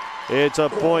bounds. It's a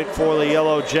point for the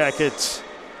Yellow Jackets.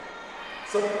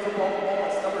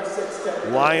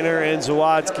 Weiner and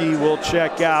Zawadzki will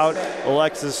check out.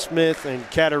 Alexis Smith and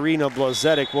Katarina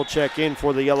Blazetic will check in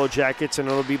for the Yellow Jackets, and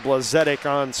it'll be Blazetic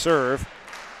on serve.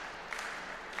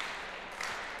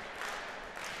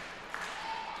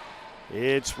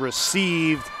 It's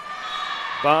received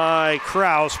by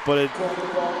Kraus, but it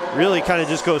really kind of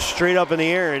just goes straight up in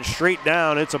the air and straight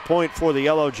down. It's a point for the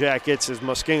Yellow Jackets as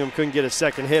Muskingum couldn't get a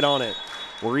second hit on it.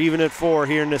 We're even at 4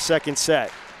 here in the second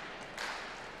set.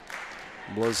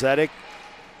 Blazetic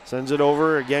sends it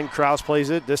over. Again, Kraus plays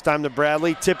it. This time to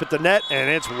Bradley. Tip at the net, and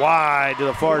it's wide to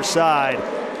the far side.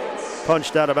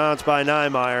 Punched out of bounds by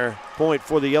Niemeyer. Point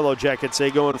for the Yellow Jackets.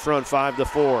 They go in front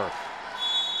 5-4.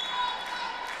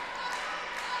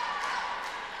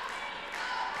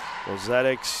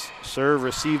 Blazetic's serve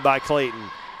received by Clayton.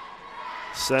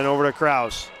 Sent over to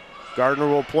Kraus. Gardner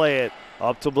will play it.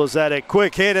 Up to Blazetic.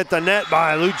 Quick hit at the net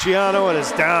by Luciano, and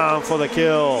it's down for the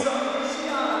kill.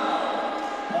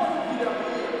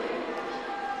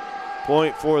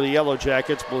 Point for the Yellow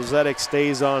Jackets. Blazetic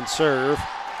stays on serve.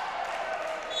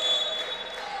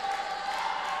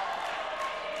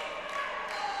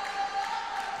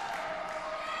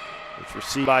 It's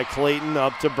received by Clayton,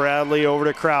 up to Bradley, over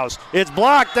to Kraus. It's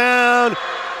blocked down.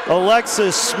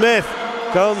 Alexis Smith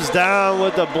comes down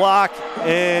with the block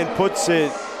and puts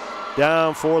it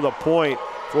down for the point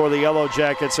for the Yellow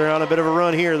Jackets. They're on a bit of a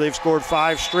run here. They've scored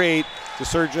 5 straight to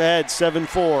surge ahead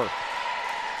 7-4.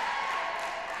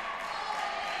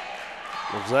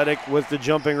 Blazetic with the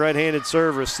jumping right-handed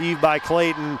serve received by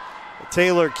Clayton.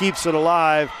 Taylor keeps it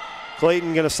alive.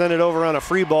 Clayton going to send it over on a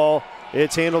free ball.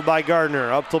 It's handled by Gardner.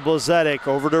 Up to Blazetic,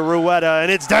 over to Rueda, and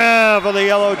it's down for the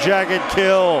Yellow Jacket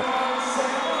kill.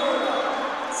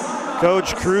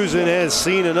 Coach Cruzen has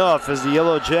seen enough as the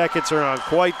Yellow Jackets are on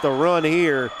quite the run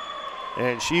here,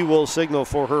 and she will signal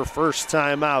for her first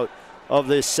timeout of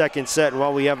this second set. And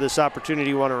while we have this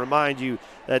opportunity, I want to remind you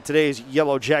that today's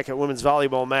Yellow Jacket women's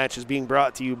volleyball match is being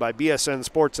brought to you by BSN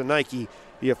Sports and Nike,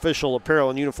 the official apparel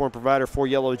and uniform provider for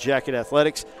Yellow Jacket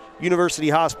Athletics. University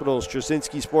Hospitals,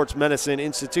 Straczynski Sports Medicine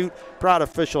Institute, proud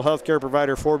official healthcare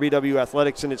provider for BW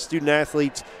Athletics and its student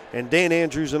athletes, and Dan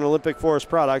Andrews and Olympic Forest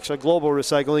Products, a global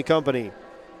recycling company.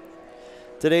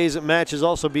 Today's match is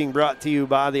also being brought to you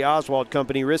by the Oswald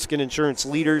Company, risk and insurance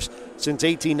leaders since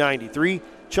 1893.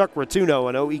 Chuck Rotuno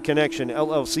and OE Connection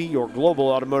LLC, your global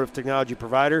automotive technology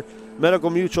provider. Medical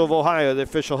Mutual of Ohio, the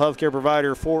official healthcare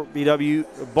provider for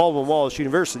Baldwin Wallace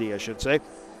University, I should say.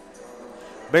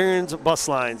 Barron's Bus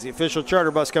Lines, the official charter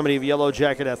bus company of Yellow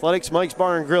Jacket Athletics. Mike's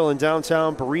Bar and Grill in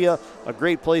downtown Peoria, a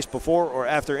great place before or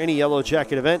after any Yellow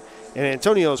Jacket event. And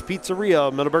Antonio's Pizzeria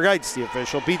of Middleburg Heights, the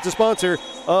official pizza sponsor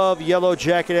of Yellow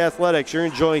Jacket Athletics. You're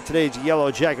enjoying today's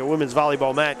Yellow Jacket women's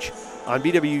volleyball match on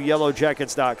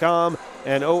BWYellowJackets.com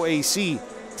and OAC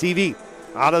TV.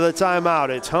 Out of the timeout,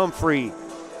 it's Humphrey,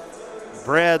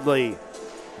 Bradley,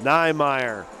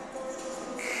 Niemeyer,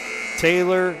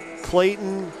 Taylor,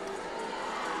 Clayton,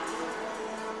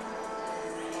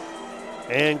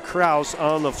 and Kraus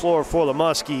on the floor for the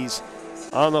Muskies.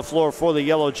 On the floor for the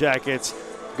Yellow Jackets,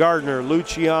 Gardner,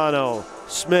 Luciano,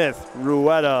 Smith,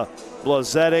 Rueda,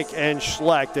 Blazetic, and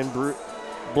Schlecht. And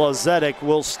Blazetic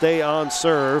will stay on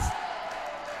serve.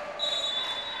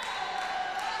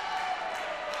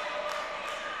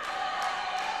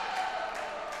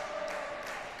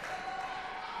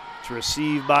 It's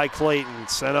received by Clayton,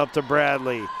 sent up to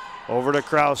Bradley. Over to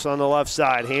Kraus on the left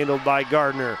side, handled by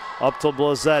Gardner. Up to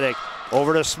Blazetic.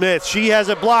 Over to Smith. She has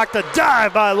it blocked. A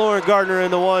dive by Lauren Gardner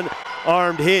and the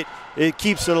one-armed hit. It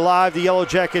keeps it alive. The Yellow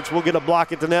Jackets will get a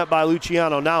block at the net by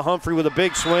Luciano. Now Humphrey with a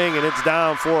big swing, and it's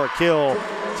down for a kill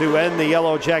to end the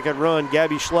Yellow Jacket run.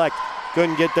 Gabby Schlecht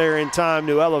couldn't get there in time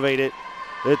to elevate it.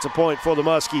 It's a point for the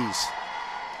Muskies.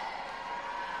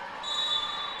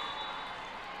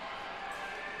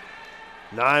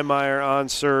 Niemeyer on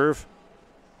serve.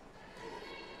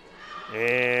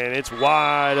 And it's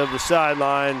wide of the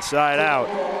sideline, side out.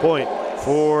 Point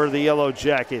for the Yellow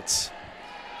Jackets.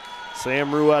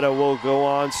 Sam Rueda will go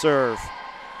on serve.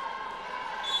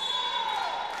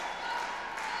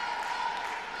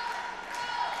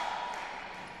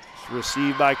 It's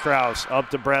received by Kraus. Up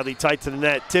to Bradley, tight to the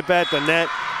net. Tip at the net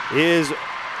is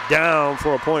down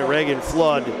for a point. Reagan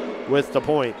Flood with the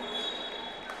point.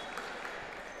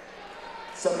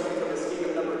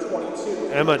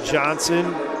 Emma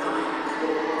Johnson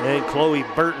and Chloe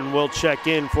Burton will check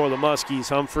in for the Muskies.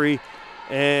 Humphrey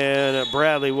and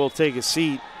Bradley will take a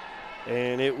seat,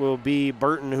 and it will be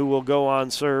Burton who will go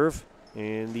on serve.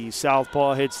 And the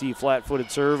southpaw hits the flat-footed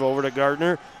serve over to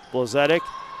Gardner. Blazetic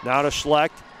now to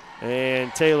Schlecht,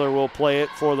 and Taylor will play it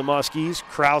for the Muskies.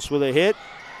 Kraus with a hit.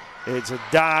 It's a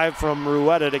dive from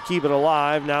Rueda to keep it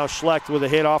alive. Now Schlecht with a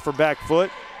hit off her back foot,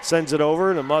 sends it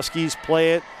over. The Muskies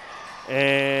play it,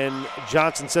 and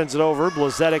Johnson sends it over.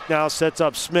 Blazetic now sets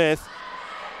up Smith.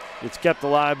 It's kept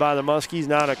alive by the Muskies.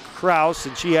 Now to Kraus,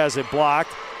 and she has it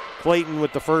blocked. Clayton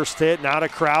with the first hit. Now to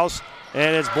Kraus,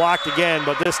 and it's blocked again,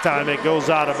 but this time it goes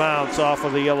out of bounds off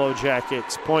of the Yellow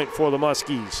Jackets. Point for the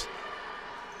Muskies.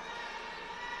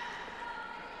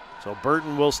 So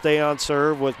Burton will stay on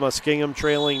serve with Muskingum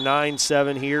trailing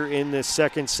 9-7 here in this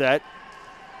second set.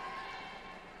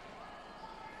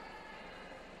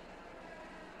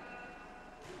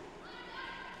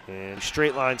 And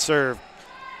straight line serve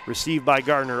received by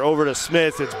Gardner. Over to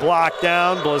Smith. It's blocked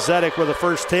down. Blazetic with the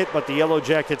first hit, but the Yellow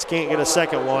Jackets can't get a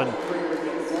second one.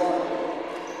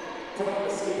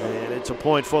 And it's a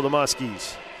point for the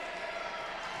Muskies.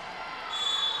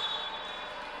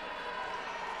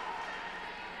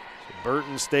 So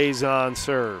Burton stays on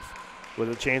serve with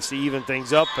a chance to even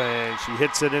things up, and she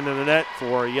hits it into the net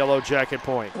for a Yellow Jacket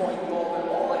point.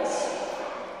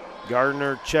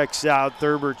 Gardner checks out,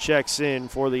 Thurber checks in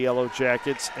for the Yellow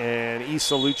Jackets, and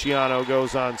Isa Luciano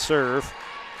goes on serve.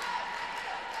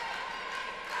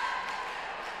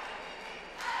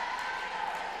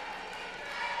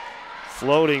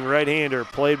 Floating right-hander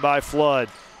played by Flood.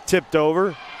 Tipped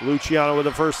over. Luciano with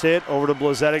the first hit. Over to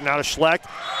Blazetic, now to Schlecht.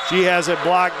 She has it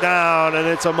blocked down, and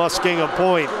it's a Muskingum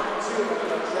point.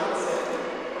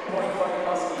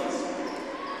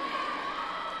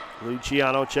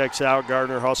 Luciano checks out.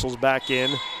 Gardner hustles back in.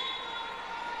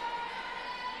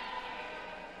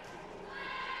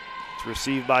 It's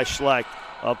received by Schlecht.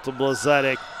 Up to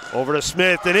Blazetic. Over to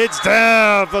Smith, and it's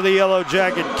down for the Yellow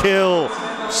Jacket kill.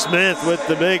 Smith with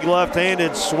the big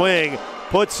left-handed swing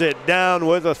puts it down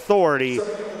with authority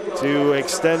to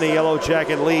extend the Yellow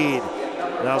Jacket lead.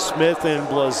 Now Smith and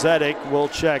Blazetic will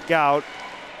check out.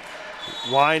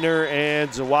 Weiner and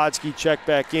Zawadzki check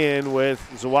back in with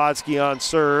Zawadzki on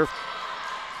serve.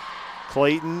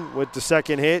 Clayton with the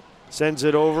second hit, sends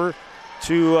it over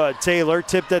to Taylor.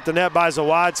 Tipped at the net by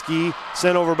Zawadzki,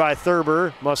 sent over by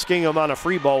Thurber. Muskingum on a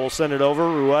free ball will send it over.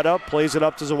 Rueda plays it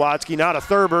up to Zawadzki, now to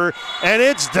Thurber, and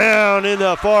it's down in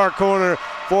the far corner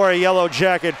for a Yellow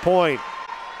Jacket point.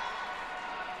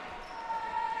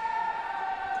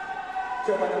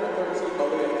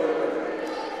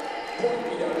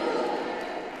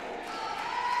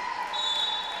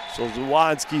 So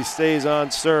Zawadzki stays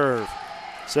on serve.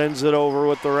 Sends it over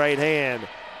with the right hand.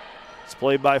 It's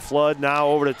played by Flood, now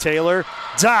over to Taylor.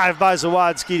 Dive by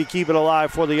Zawadzki to keep it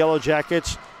alive for the Yellow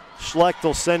Jackets. Schlecht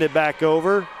will send it back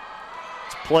over.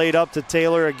 It's played up to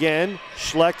Taylor again.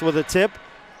 Schlecht with a tip.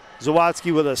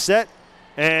 Zawadzki with a set.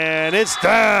 And it's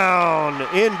down,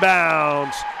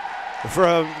 inbounds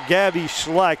from Gabby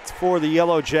Schlecht for the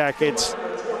Yellow Jackets.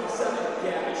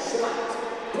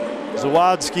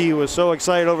 Zawadzki was so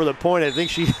excited over the point, I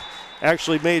think she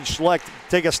actually made Schlecht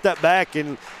take a step back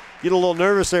and get a little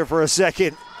nervous there for a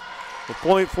second. The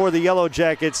point for the Yellow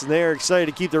Jackets, and they're excited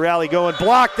to keep the rally going.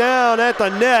 Blocked down at the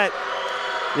net.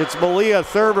 It's Malia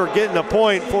Thurber getting a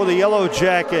point for the Yellow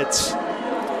Jackets.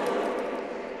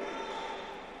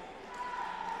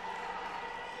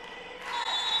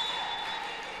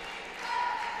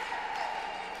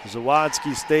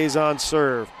 Zawadzki stays on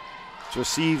serve. It's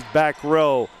received back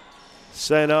row.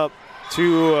 Sent up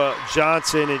to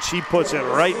Johnson, and she puts it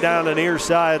right down the near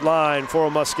sideline for a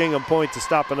Muskingum point to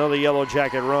stop another Yellow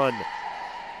Jacket run.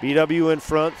 BW in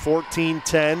front,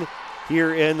 14-10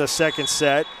 here in the second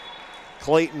set.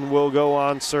 Clayton will go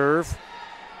on serve.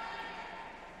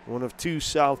 One of two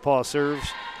southpaw serves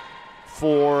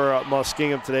for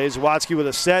Muskingum today. Zawadzki with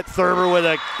a set, Thurber with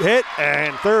a hit,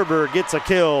 and Thurber gets a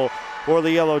kill for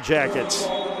the Yellow Jackets.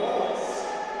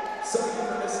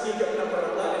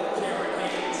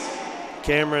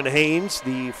 Cameron Haynes,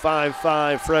 the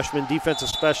 5'5" freshman defensive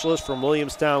specialist from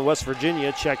Williamstown, West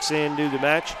Virginia, checks in to the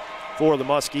match for the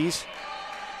Muskies.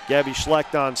 Gabby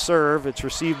Schlecht on serve. It's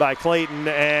received by Clayton,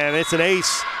 and it's an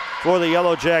ace for the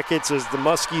Yellow Jackets as the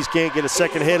Muskies can't get a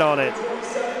second hit on it.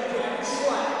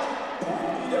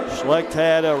 Schlecht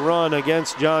had a run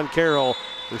against John Carroll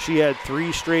where she had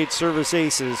 3 straight service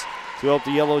aces to help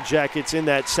the Yellow Jackets in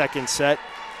that second set.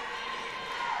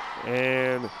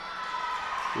 And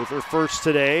with her first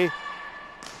today,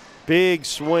 big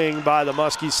swing by the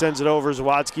Muskies, sends it over.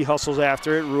 Zawadzki hustles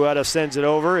after it. Rueda sends it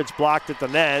over. It's blocked at the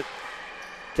net.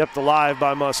 Kept alive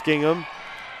by Muskingum.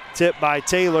 Tip by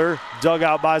Taylor. Dug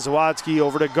out by Zawadzki.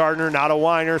 Over to Gardner. Now to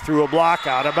Weiner. Through a block.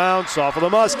 Out of bounds. Off of the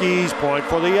Muskies. Point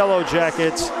for the Yellow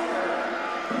Jackets.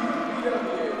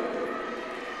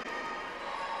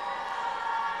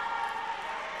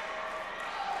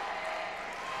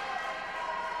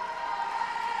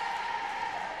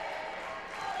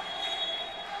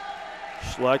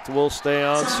 Schlecht will stay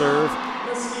on serve,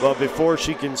 but before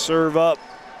she can serve up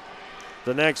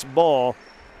the next ball,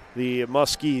 the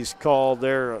Muskies call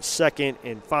their second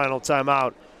and final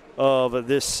timeout of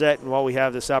this set. And while we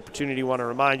have this opportunity, I want to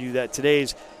remind you that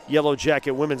today's Yellow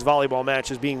Jacket women's volleyball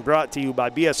match is being brought to you by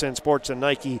BSN Sports and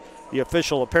Nike, the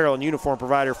official apparel and uniform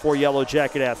provider for Yellow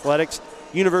Jacket Athletics.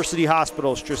 University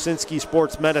Hospital, Straczynski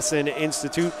Sports Medicine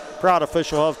Institute, proud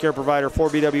official healthcare provider for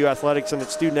BW Athletics and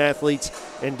its student athletes,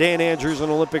 and Dan Andrews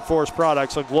and Olympic Forest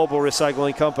Products, a global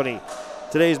recycling company.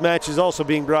 Today's match is also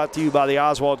being brought to you by the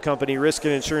Oswald Company, risk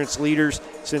and insurance leaders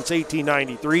since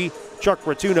 1893. Chuck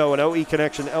Rotuno and OE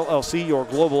Connection LLC, your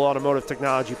global automotive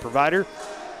technology provider.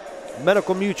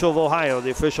 Medical Mutual of Ohio,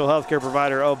 the official healthcare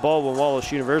provider of Baldwin Wallace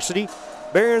University.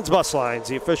 Barron's Bus Lines,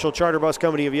 the official charter bus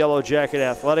company of Yellow Jacket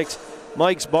Athletics.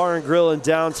 Mike's Bar and Grill in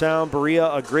downtown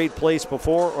Berea, a great place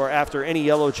before or after any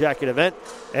Yellow Jacket event.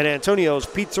 And Antonio's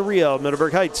Pizzeria of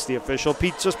Middleburg Heights, the official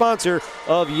pizza sponsor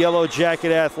of Yellow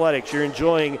Jacket Athletics. You're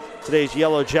enjoying today's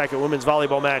Yellow Jacket women's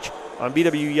volleyball match on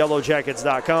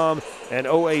BWYellowJackets.com and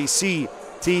OAC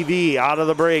TV. Out of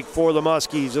the break for the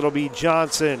Muskies, it'll be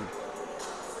Johnson,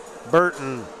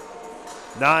 Burton,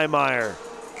 Niemeyer,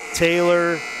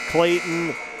 Taylor,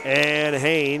 Clayton, and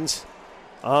Haynes.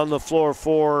 On the floor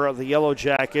for the Yellow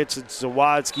Jackets, it's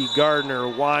Zawadzki, Gardner,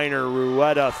 Weiner,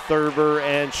 Rueda, Thurber,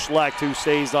 and Schlecht, who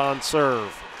stays on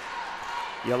serve.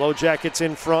 Yellow Jackets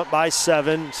in front by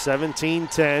 7,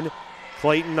 17-10.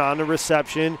 Clayton on the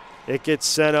reception. It gets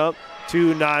sent up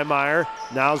to Niemeyer.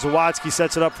 Now Zawadzki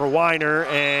sets it up for Weiner,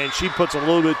 and she puts a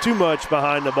little bit too much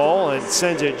behind the ball and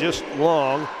sends it just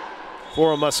long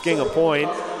for a Muskingum point.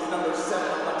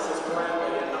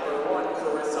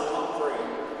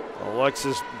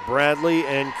 Alexis Bradley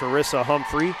and Carissa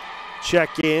Humphrey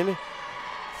check in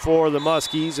for the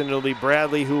Muskies, and it'll be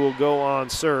Bradley who will go on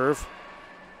serve.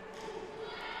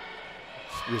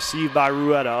 Received by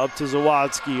Ruetta, up to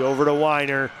Zawadzki, over to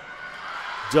Weiner.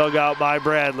 Dug out by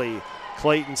Bradley.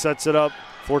 Clayton sets it up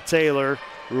for Taylor.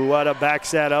 Ruetta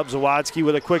backs that up. Zawadzki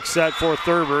with a quick set for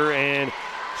Thurber, and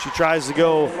she tries to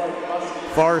go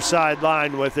far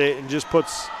sideline with it and just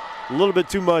puts a little bit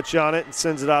too much on it and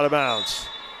sends it out of bounds.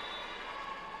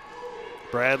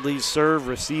 Bradley's serve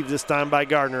received this time by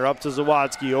Gardner. Up to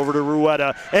Zawadzki, over to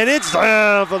Ruetta, and it's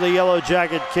down for the Yellow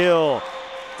Jacket kill.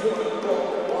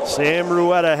 Sam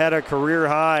Ruetta had a career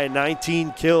high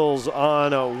 19 kills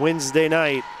on a Wednesday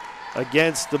night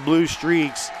against the Blue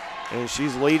Streaks, and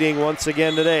she's leading once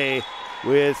again today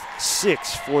with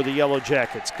 6 for the Yellow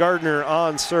Jackets. Gardner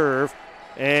on serve,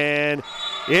 and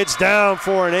it's down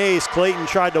for an ace. Clayton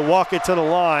tried to walk it to the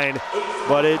line,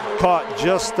 but it caught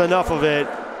just enough of it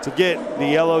to get the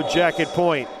Yellow Jacket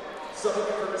point.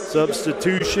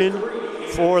 Substitution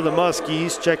for the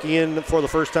Muskies, checking in for the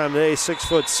first time today,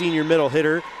 6-foot senior middle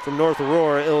hitter from North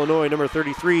Aurora, Illinois, number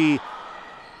 33,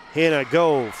 Hannah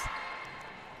Gove.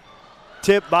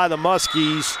 Tipped by the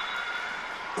Muskies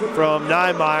from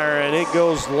Niemeyer, and it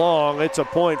goes long. It's a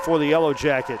point for the Yellow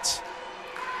Jackets.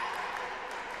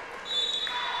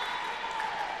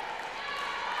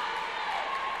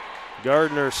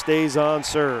 Gardner stays on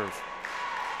serve.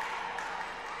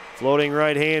 Floating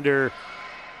right-hander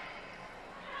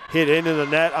hit into the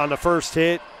net on the first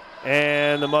hit,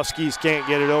 and the Muskies can't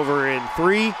get it over in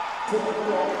 3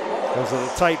 because of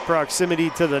the tight proximity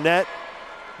to the net,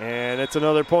 and it's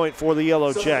another point for the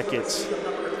Yellow Jackets.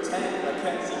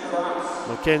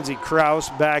 Mackenzie Krause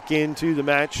back into the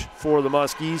match for the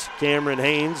Muskies. Cameron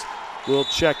Haynes will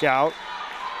check out.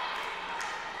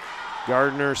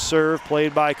 Gardner's serve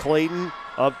played by Clayton,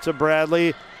 up to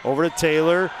Bradley, over to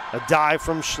Taylor. A dive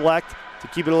from Schlecht to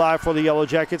keep it alive for the Yellow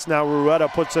Jackets. Now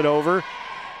Ruetta puts it over.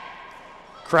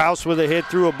 Krause with a hit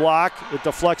through a block. It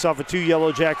deflects off of 2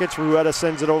 Yellow Jackets. Ruetta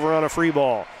sends it over on a free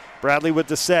ball. Bradley with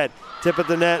the set. Tip at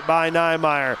the net by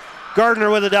Niemeyer. Gardner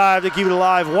with a dive to keep it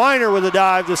alive. Weiner with a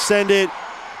dive to send it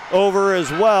over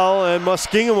as well. And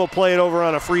Muskingum will play it over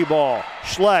on a free ball.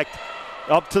 Schlecht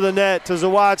up to the net to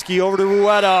Zawadzki. Over to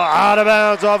Ruetta. Out of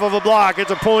bounds off of a block.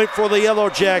 It's a point for the Yellow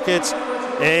Jackets.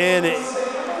 And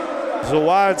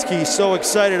Zawadzki so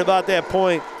excited about that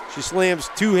point. She slams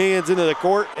 2 hands into the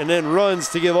court and then runs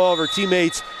to give all of her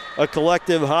teammates a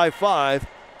collective high five.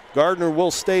 Gardner will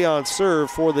stay on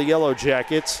serve for the Yellow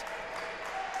Jackets.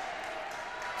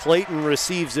 Clayton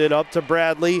receives it up to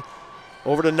Bradley.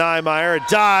 Over to Niemeyer. A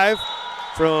dive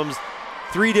from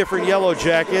 3 different Yellow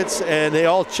Jackets, and they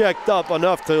all checked up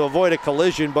enough to avoid a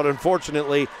collision, but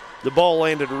unfortunately the ball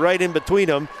landed right in between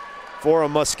them for a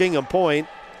Muskingum point.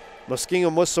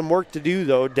 Muskingum with some work to do,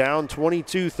 though, down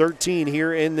 22-13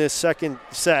 here in this second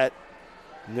set.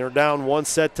 And they're down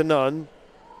 1-0.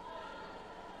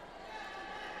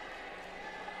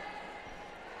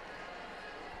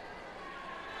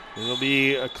 It'll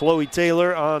be Chloe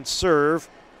Taylor on serve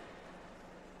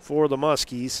for the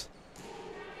Muskies.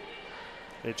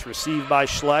 It's received by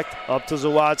Schlecht, up to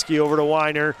Zawadzki, over to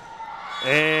Weiner,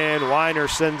 and Weiner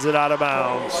sends it out of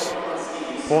bounds.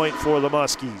 Point for the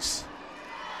Muskies.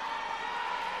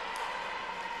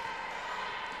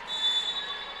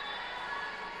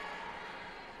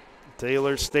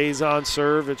 Taylor stays on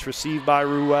serve. It's received by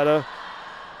Ruetta.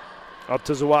 Up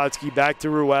to Zawadzki, back to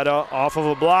Ruetta. Off of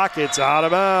a block, it's out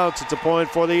of bounds. It's a point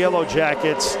for the Yellow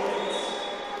Jackets.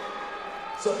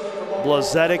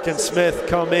 Blazetic and Smith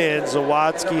come in.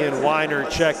 Zawadzki and Weiner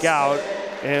check out,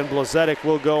 and Blazetic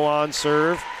will go on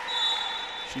serve.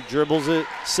 She dribbles it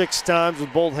 6 times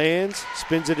with both hands,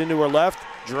 spins it into her left,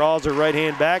 draws her right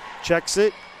hand back, checks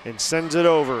it, and sends it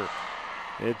over.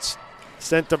 It's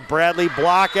sent to Bradley,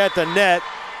 block at the net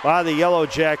by the Yellow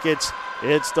Jackets.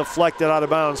 It's deflected out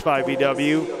of bounds by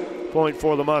BW. Point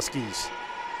for the Muskies.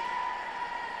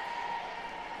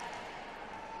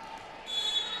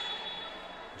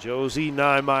 Josie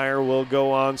Niemeyer will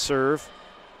go on serve.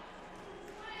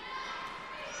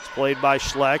 It's played by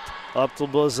Schlecht, up to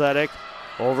Blazetic,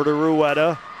 over to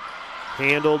Ruetta,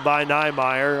 handled by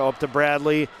Niemeyer, up to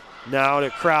Bradley, now to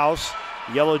Krause.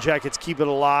 Yellow Jackets keep it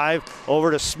alive,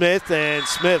 over to Smith, and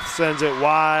Smith sends it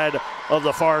wide of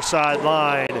the far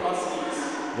sideline.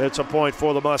 It's a point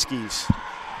for the Muskies.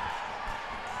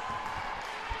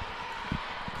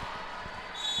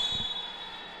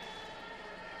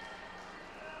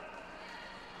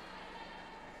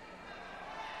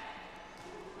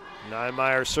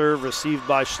 Niemeyer serve received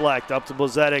by Schlecht, up to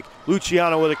Blazetic.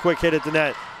 Luciano with a quick hit at the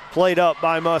net. Played up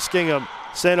by Muskingum.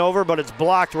 Sent over, but it's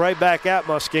blocked right back at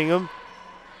Muskingum.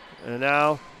 And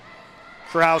now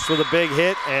Kraus with a big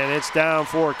hit, and it's down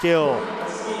for a kill.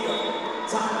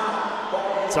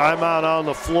 Timeout on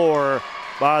the floor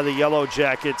by the Yellow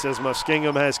Jackets as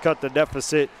Muskingum has cut the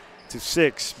deficit to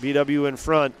 6. BW in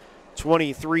front,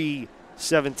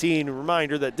 23-17.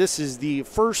 Reminder that this is the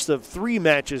first of 3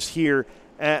 matches here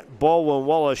at Baldwin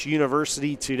Wallace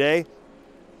University today.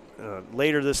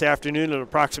 Later this afternoon at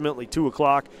approximately 2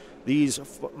 o'clock, these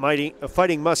Fighting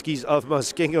Muskies of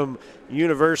Muskingum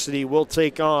University will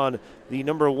take on the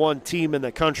 #1 team in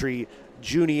the country,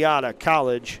 Juniata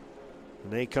College.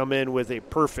 And they come in with a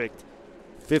perfect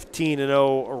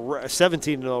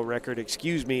 17-0 record,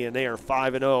 and they are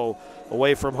 5-0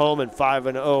 away from home and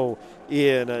 5-0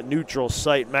 in neutral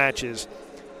site matches.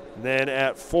 And then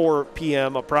at 4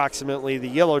 p.m. approximately, the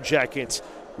Yellow Jackets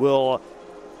will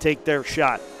take their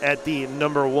shot at the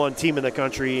 #1 team in the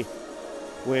country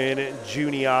when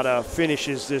Juniata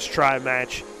finishes this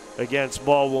tri-match against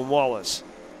Baldwin Wallace.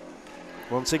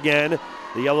 Once again,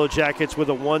 the Yellow Jackets with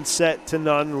a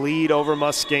 1-0 lead over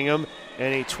Muskingum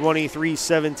and a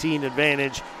 23-17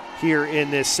 advantage here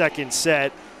in this second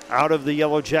set. Out of the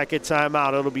Yellow Jacket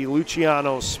timeout, it'll be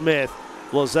Luciano, Smith,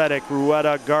 Blazetic,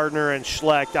 Rueda, Gardner, and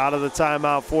Schlecht. Out of the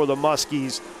timeout for the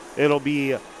Muskies, it'll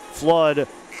be Flood,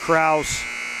 Kraus,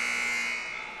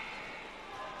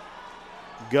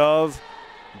 Gov,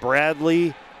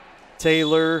 Bradley,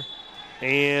 Taylor,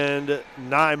 and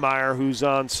Niemeyer, who's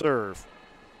on serve.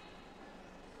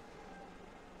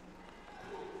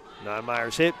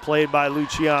 Niemeyer's hit, played by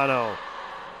Luciano.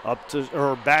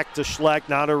 Back to Schlecht,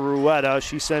 now to Rueda.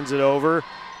 She sends it over.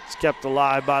 It's kept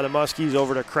alive by the Muskies,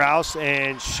 over to Kraus,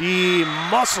 and she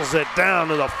muscles it down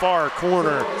to the far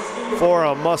corner for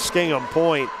a Muskingum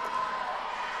point.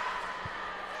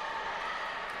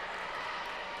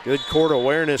 Good court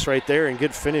awareness right there and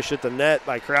good finish at the net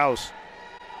by Kraus.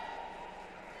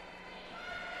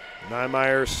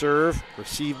 Niemeyer's serve,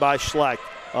 received by Schlecht.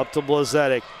 Up to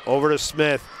Blazetic, over to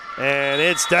Smith, and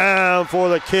it's down for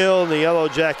the kill, and the Yellow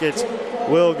Jackets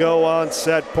will go on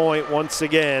set point once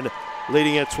again,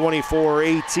 leading at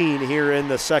 24-18 here in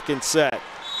the second set.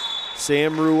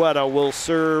 Sam Rueda will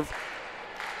serve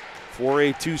for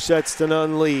a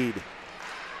 2-0 lead.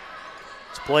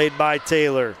 It's played by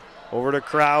Taylor. Over to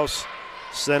Kraus,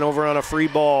 sent over on a free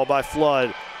ball by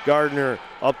Flood. Gardner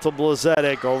up to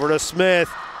Blazetic, over to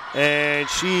Smith, and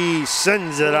she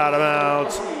sends it out of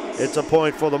bounds. It's a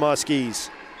point for the Muskies.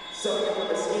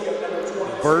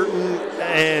 Burton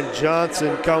and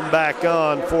Johnson come back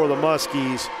on for the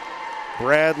Muskies.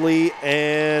 Bradley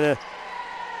and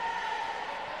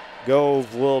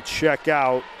Gove will check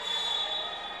out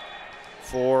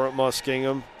for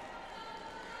Muskingum.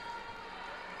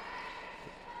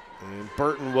 And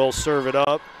Burton will serve it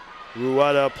up.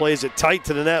 Rueda plays it tight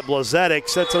to the net. Blazetic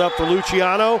sets it up for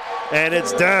Luciano, and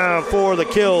it's down for the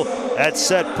kill at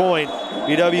set point.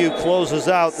 BW closes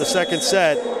out the second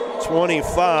set,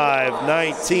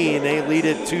 25-19. They lead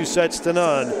it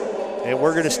 2-0. And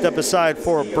we're going to step aside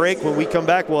for a break. When we come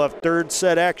back, we'll have third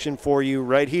set action for you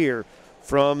right here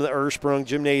from the Ursprung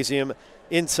Gymansium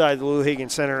inside the Lou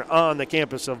Higgins Center on the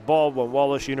campus of Baldwin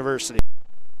Wallace University.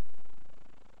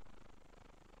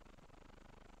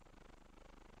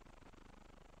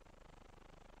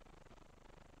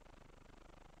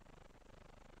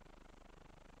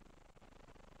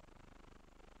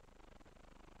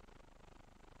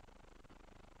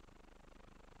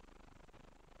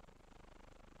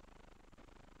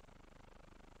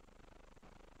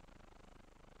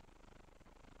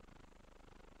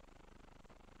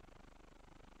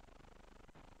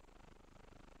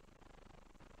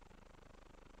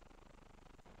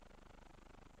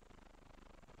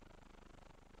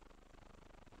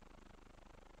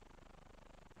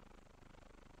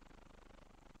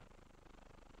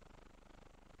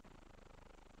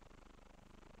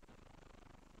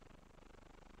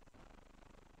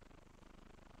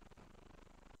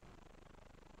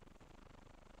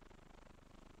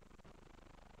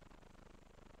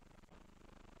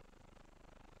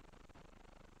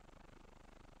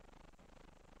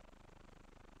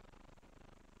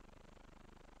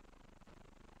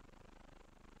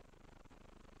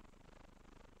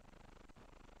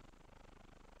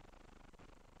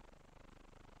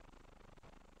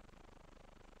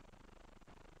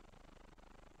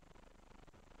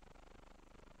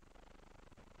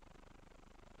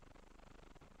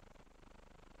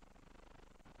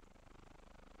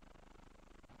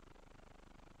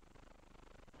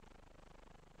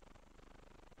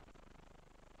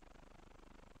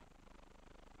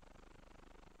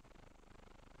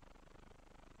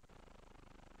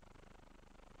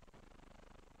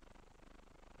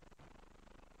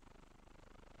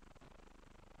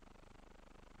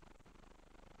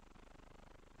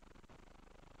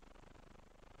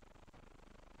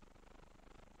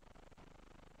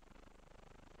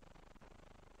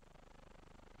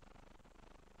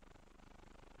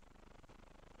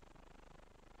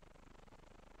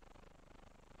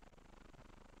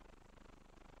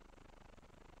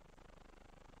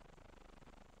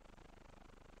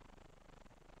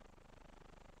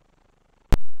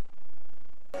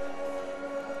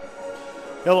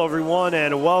 Hello everyone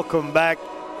and welcome back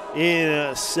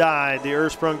inside the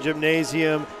Ursprung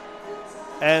Gymansium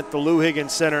at the Lou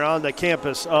Higgins Center on the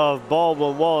campus of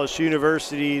Baldwin Wallace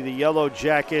University. The Yellow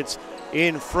Jackets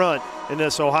in front in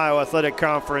this Ohio Athletic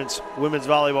Conference women's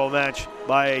volleyball match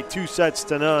by a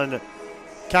 2-0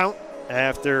 count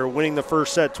after winning the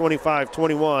first set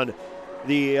 25-21.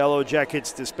 The Yellow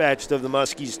Jackets dispatched of the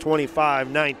Muskies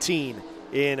 25-19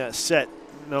 in set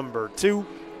number 2.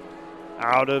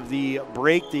 Out of the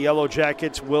break, the Yellow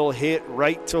Jackets will hit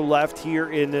right to left here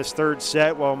in this third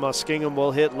set, while Muskingum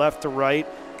will hit left to right.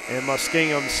 And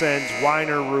Muskingum sends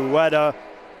Weiner, Rueda,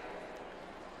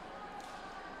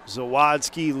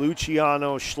 Zawadzki,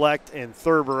 Luciano, Schlecht, and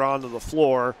Thurber onto the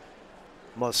floor.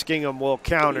 Muskingum will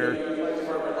counter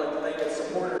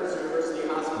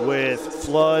with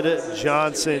Flood,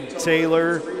 Johnson,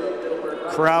 Taylor,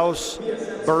 Kraus,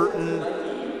 Burton,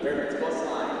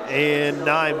 and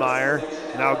Niemeyer.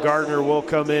 Now Gardner will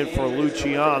come in for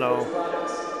Luciano.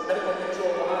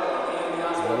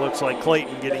 It looks like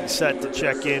Clayton getting set to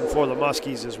check in for the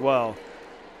Muskies as well.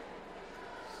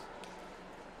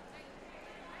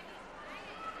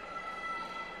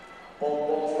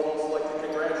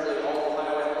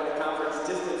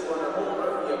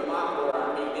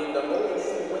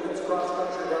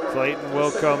 Clayton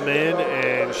will come in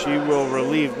and she will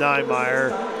relieve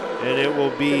Niemeyer, and it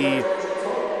will be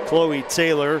Chloe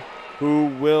Taylor who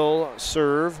will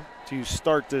serve to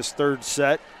start this third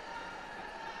set.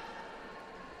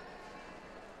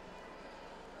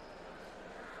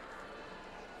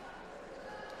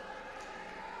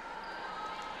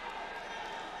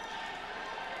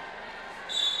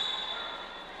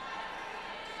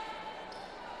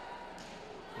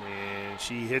 And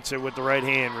she hits it with the right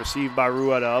hand, received by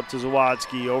Rueda, up to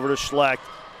Zawadzki, over to Schlecht.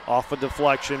 Off a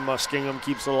deflection, Muskingum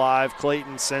keeps it alive.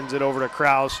 Clayton sends it over to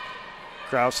Kraus.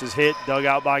 Kraus is hit, dug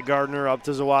out by Gardner, up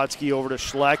to Zawadzki, over to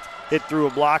Schlecht. Hit through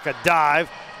a block, a dive,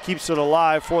 keeps it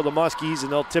alive for the Muskies,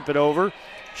 and they'll tip it over.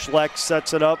 Schlecht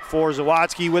sets it up for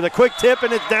Zawadzki with a quick tip,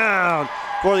 and it's down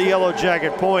for the Yellow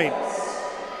Jacket point.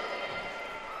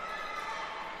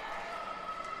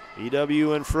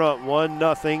 EW in front,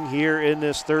 1-0 here in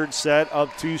this third set, up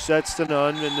 2-0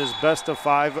 in this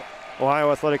best-of-5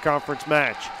 Ohio Athletic Conference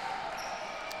match.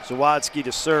 Zawadzki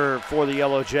to serve for the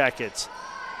Yellow Jackets.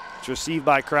 It's received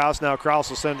by Kraus. Now Kraus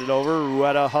will send it over.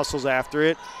 Rueda hustles after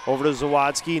it. Over to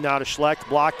Zawadzki. Now to Schlecht.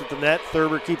 Blocked at the net.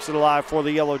 Thurber keeps it alive for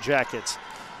the Yellow Jackets.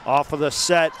 Off of the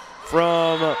set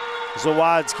from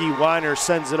Zawadzki. Weiner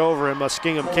sends it over, and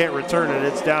Muskingum can't return it.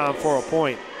 It's down for a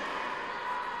point.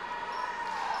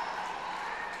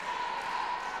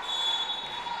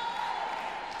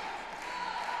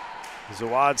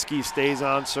 Zawadzki stays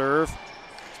on serve.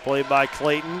 It's played by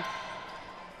Clayton.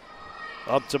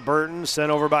 Up to Burton,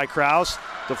 sent over by Kraus.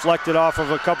 Deflected off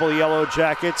of a couple of Yellow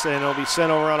Jackets, and it'll be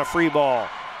sent over on a free ball.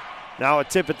 Now a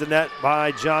tip at the net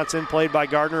by Johnson, played by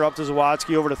Gardner. Up to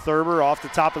Zawadzki, over to Thurber, off the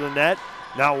top of the net.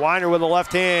 Now Weiner with the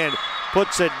left hand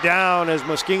puts it down as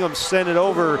Muskingum sent it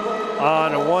over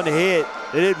on a one hit.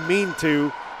 They didn't mean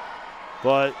to,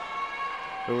 but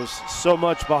there was so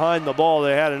much behind the ball,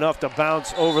 they had enough to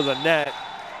bounce over the net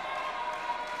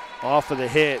off of the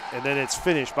hit, and then it's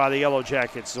finished by the Yellow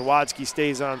Jackets. Zawadzki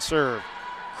stays on serve.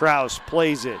 Kraus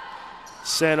plays it.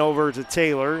 Sent over to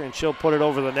Taylor, and she'll put it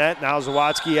over the net. Now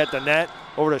Zawadzki at the net,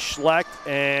 over to Schlecht,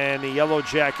 and the Yellow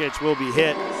Jackets will be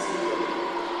hit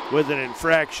with an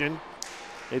infraction.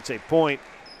 It's a point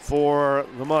for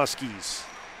the Muskies.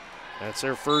 That's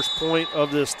their first point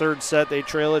of this third set. They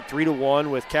trail it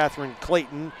 3-1 with Catherine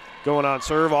Clayton going on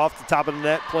serve. Off the top of the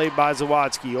net, played by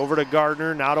Zawadzki. Over to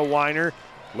Gardner, now to Weiner.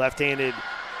 Left-handed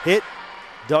hit,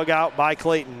 dug out by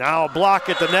Clayton. Now a block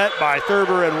at the net by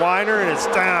Thurber and Weiner, and it's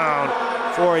down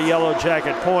for a Yellow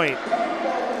Jacket point.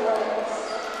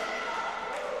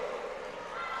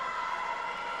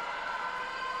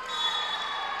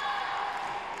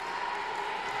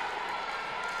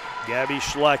 Gabby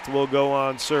Schlecht will go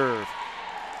on serve.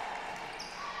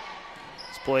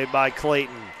 It's played by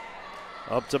Clayton.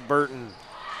 Up to Burton.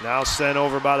 Now sent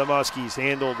over by the Muskies.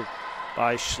 Handled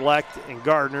by Schlecht and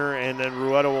Gardner, and then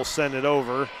Rueda will send it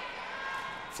over.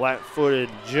 Flat-footed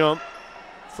jump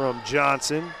from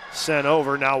Johnson. Sent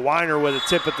over. Now Weiner with a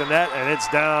tip at the net, and it's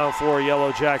down for a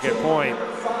Yellow Jacket point.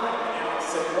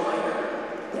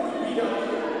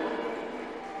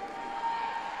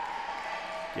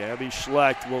 Gabby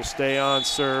Schlecht will stay on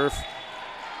serve.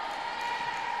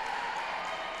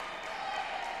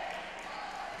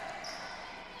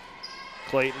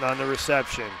 Clayton on the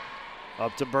reception.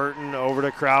 Up to Burton, over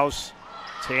to Kraus.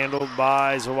 It's handled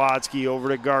by Zawadzki, over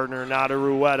to Gardner, now to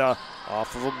Rueda.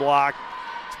 Off of a block.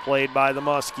 It's played by the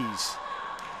Muskies.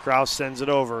 Kraus sends it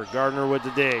over. Gardner with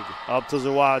the dig. Up to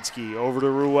Zawadzki. Over to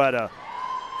Rueda.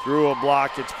 Through a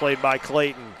block. It's played by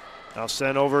Clayton. Now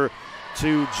sent over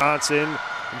to Johnson.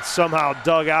 And somehow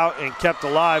dug out and kept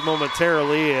alive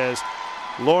momentarily as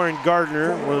Lauren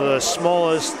Gardner, one of the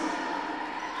smallest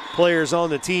players on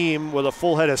the team with a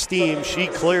full head of steam, she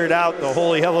cleared out the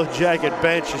whole Yellow Jacket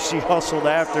bench as she hustled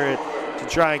after it to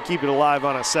try and keep it alive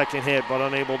on a second hit, but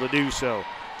unable to do so.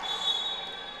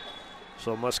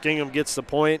 So Muskingum gets the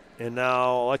point, and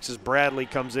now Alexis Bradley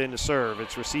comes in to serve.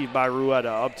 It's received by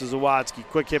Rueda, up to Zawadzki.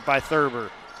 Quick hit by Thurber.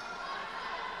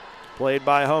 Played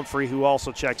by Humphrey, who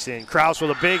also checks in. Kraus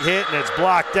with a big hit, and it's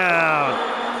blocked down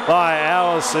by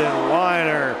Allison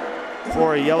Weiner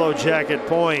for a Yellow Jacket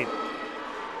point.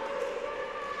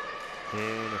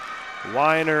 And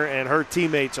Weiner and her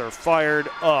teammates are fired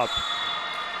up.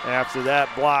 After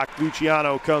that block,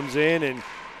 Luciano comes in and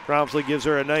promptly gives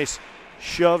her a nice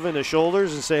shove in the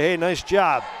shoulders and say, hey, nice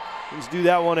job. Let's do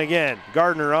that one again.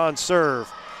 Gardner on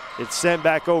serve. It's sent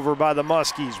back over by the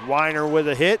Muskies. Weiner with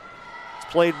a hit.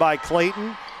 It's played by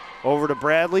Clayton. Over to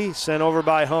Bradley. Sent over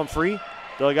by Humphrey.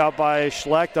 Dug out by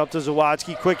Schlecht. Up to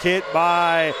Zawadzki. Quick hit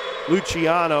by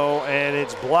Luciano, and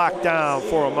it's blocked down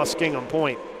for a Muskingum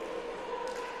point.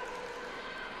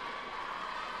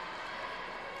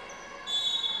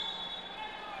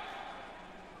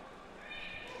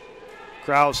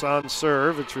 Kraus on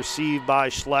serve. It's received by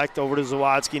Schlecht. Over to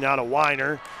Zawadzki, now to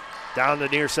Weiner. Down the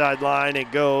near side line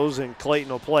it goes, and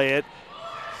Clayton will play it.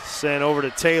 Sent over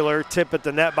to Taylor. Tip at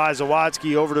the net by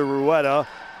Zawadzki. Over to Rueda.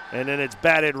 And then it's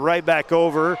batted right back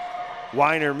over.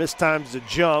 Weiner mistimes the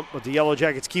jump, but the Yellow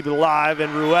Jackets keep it alive,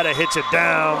 and Rueda hits it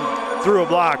down through a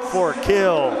block for a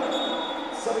kill.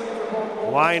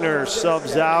 Weiner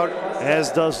subs out,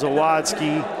 as does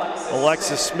Zawadzki.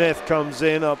 Alexis Smith comes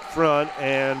in up front,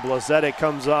 and Blazetic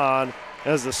comes on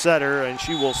as the setter, and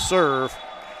she will serve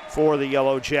for the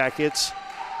Yellow Jackets.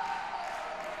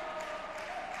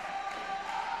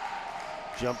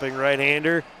 Jumping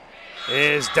right-hander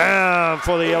is down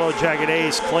for the Yellow Jacket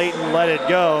ace. Clayton let it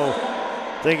go,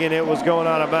 thinking it was going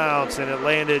out of bounds, and it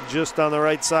landed just on the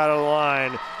right side of the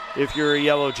line if you're a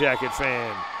Yellow Jacket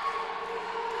fan.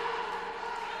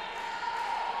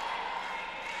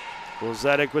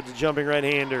 Blazetic with the jumping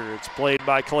right-hander. It's played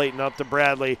by Clayton up to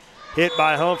Bradley. Hit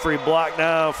by Humphrey, blocked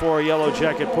down for a Yellow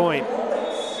Jacket point.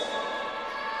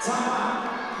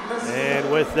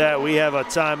 And with that, we have a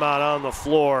timeout on the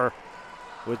floor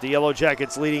with the Yellow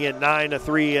Jackets leading at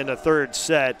 9-3 in the third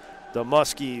set. The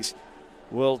Muskies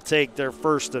will take their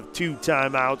first of two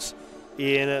timeouts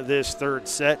in this third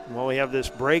set. And while we have this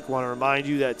break, I want to remind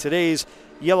you that today's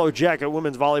Yellow Jacket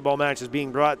women's volleyball match is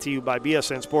being brought to you by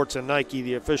BSN Sports and Nike,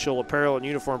 the official apparel and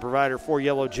uniform provider for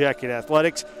Yellow Jacket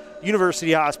Athletics.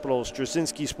 University Hospital,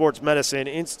 Straczynski Sports Medicine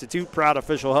Institute, proud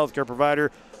official healthcare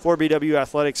provider for BW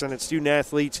Athletics and its student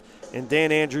athletes, and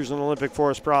Dan Andrews and Olympic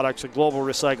Forest Products, a global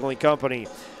recycling company.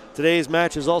 Today's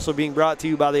match is also being brought to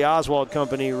you by the Oswald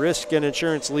Company, risk and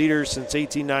insurance leaders since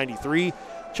 1893.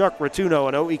 Chuck Rotuno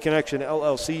and OE Connection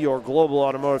LLC, your global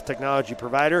automotive technology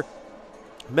provider.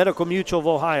 Medical Mutual of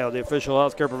Ohio, the official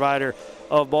healthcare provider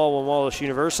of Baldwin Wallace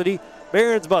University.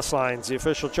 Barron's Bus Lines, the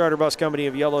official charter bus company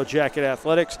of Yellow Jacket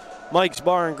Athletics. Mike's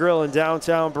Bar and Grill in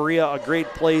downtown Berea, a great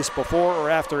place before or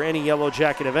after any Yellow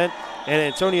Jacket event. And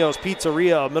Antonio's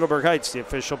Pizzeria of Middleburg Heights, the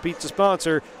official pizza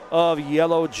sponsor of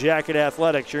Yellow Jacket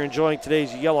Athletics. You're enjoying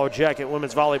today's Yellow Jacket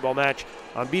women's volleyball match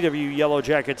on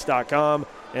BWYellowJackets.com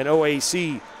and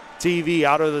OAC TV.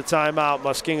 Out of the timeout,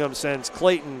 Muskingum sends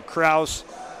Clayton, Kraus,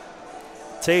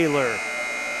 Taylor,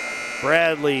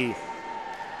 Bradley,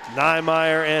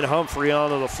 Niemeyer, and Humphrey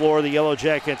onto the floor. The Yellow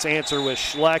Jackets answer with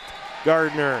Schlecht,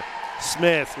 Gardner,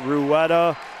 Smith,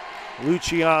 Rueda,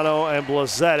 Luciano, and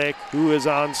Blazetic, who is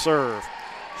on serve.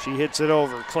 She hits it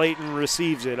over. Clayton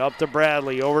receives it. Up to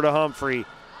Bradley. Over to Humphrey.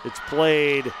 It's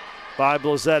played by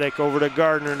Blazetic. Over to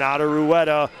Gardner. Now to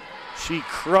Rueda. She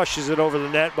crushes it over the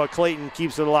net, but Clayton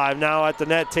keeps it alive. Now at the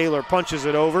net, Taylor punches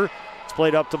it over. It's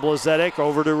played up to Blazetic.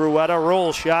 Over to Rueda.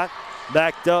 Roll shot.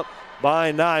 Backed up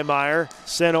by Niemeyer.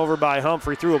 Sent over by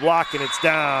Humphrey through a block, and it's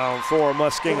down for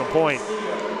Muskingum point.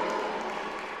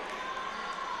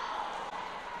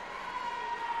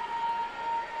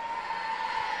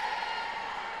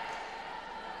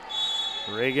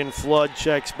 Reagan Flood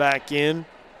checks back in,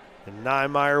 and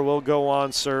Niemeyer will go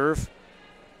on serve.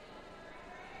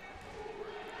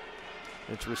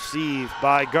 It's received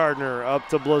by Gardner up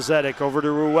to Blazetic, over to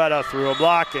Rueda through a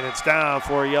block, and it's down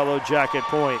for a Yellow Jacket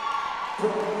point.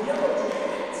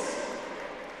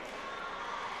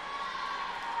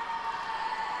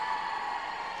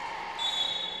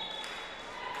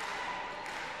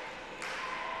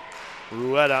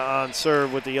 Rueda on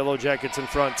serve with the Yellow Jackets in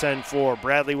front 10-4.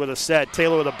 Bradley with a set.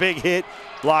 Taylor with a big hit,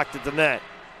 blocked at the net.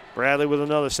 Bradley with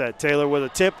another set. Taylor with a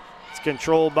tip. It's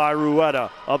controlled by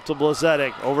Rueda. Up to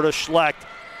Blazetic. Over to Schlecht.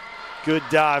 Good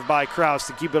dive by Kraus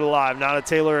to keep it alive. Now to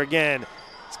Taylor again.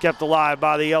 It's kept alive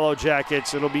by the Yellow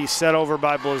Jackets. It'll be sent over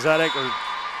by Blazetic, or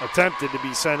attempted to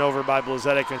be sent over by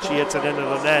Blazetic, and she hits it into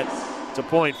the net. It's a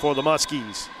point for the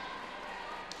Muskies.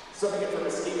 Serving it for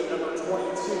Muskingum, number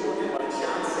 22, Emma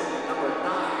Johnson, and number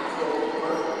 9, Chloe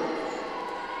Burton.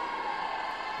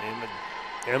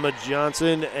 Emma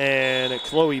Johnson and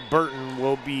Chloe Burton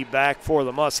will be back for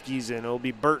the Muskies, and it'll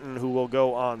be Burton who will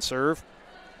go on serve.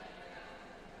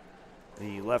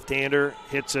 The left-hander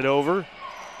hits it over.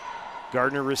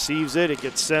 Gardner receives it. It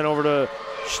gets sent over to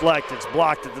Schlecht. It's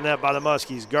blocked at the net by the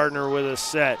Muskies. Gardner with a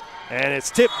set, and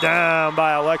it's tipped down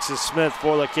by Alexis Smith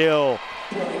for the kill.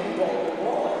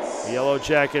 The Yellow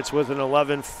Jackets with an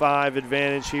 11-5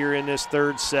 advantage here in this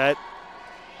third set.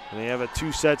 And they have a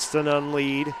 2-0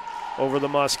 lead over the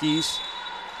Muskies.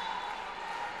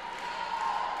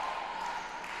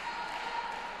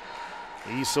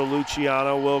 Isa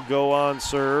Luciano will go on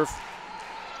serve.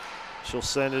 She'll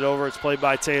send it over. It's played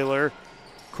by Taylor.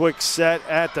 Quick set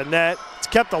at the net. It's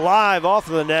kept alive off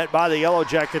of the net by the Yellow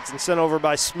Jackets and sent over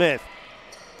by Smith.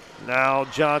 Now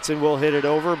Johnson will hit it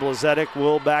over. Blazetic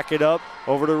will back it up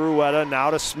over to Rueda. Now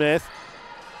to Smith.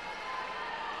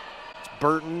 It's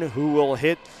Burton who will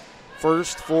hit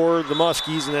first for the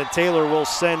Muskies, and then Taylor will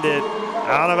send it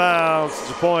out of bounds.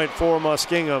 It's a point for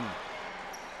Muskingum.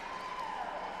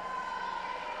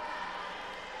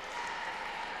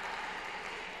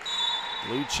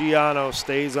 Luciano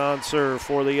stays on serve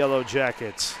for the Yellow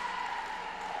Jackets.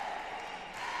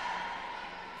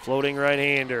 Floating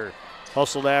right-hander.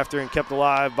 Hustled after and kept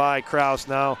alive by Kraus.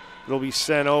 Now it'll be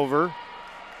sent over.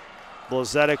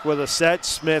 Blazetic with a set.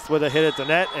 Smith with a hit at the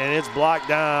net, and it's blocked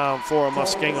down for a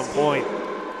Muskingum point.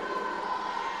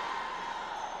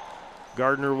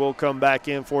 Gardner will come back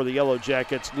in for the Yellow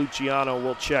Jackets. Luciano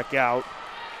will check out,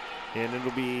 and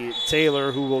it'll be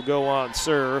Taylor who will go on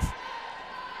serve.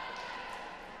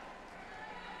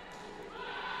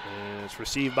 And it's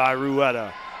received by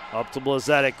Rueda. Up to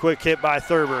Blazetic. Quick hit by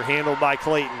Thurber, handled by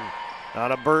Clayton. Now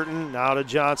to Burton, now to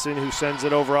Johnson, who sends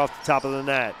it over off the top of the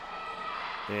net.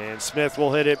 And Smith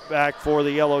will hit it back for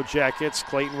the Yellow Jackets.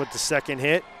 Clayton with the second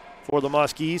hit for the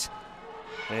Muskies.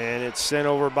 And it's sent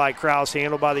over by Kraus,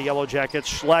 handled by the Yellow Jackets.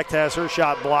 Schlecht has her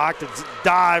shot blocked. It's a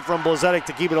dive from Blazetic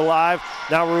to keep it alive.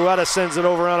 Now Rueda sends it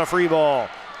over on a free ball.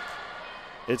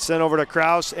 It's sent over to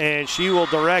Kraus, and she will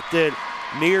direct it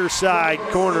near side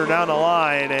corner down the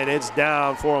line, and it's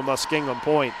down for a Muskingum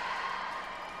point.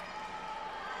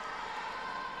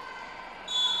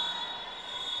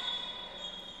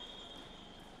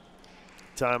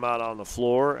 Timeout on the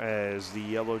floor as the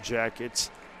Yellow Jackets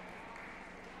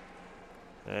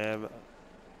have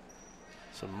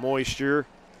some moisture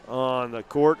on the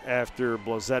court after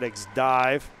Blazetic's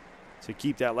dive to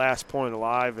keep that last point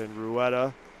alive, and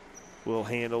Rueda will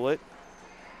handle it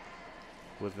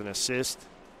with an assist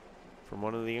from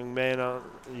one of the young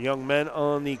men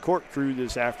on the court crew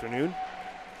this afternoon.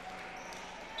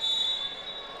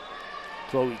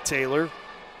 Chloe Taylor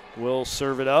will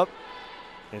serve it up.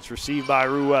 It's received by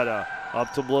Rueda.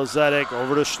 Up to Blazetic,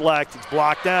 over to Schlecht. It's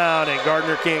blocked down, and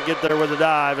Gardner can't get there with a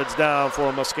dive. It's down for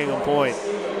a Muskingum point.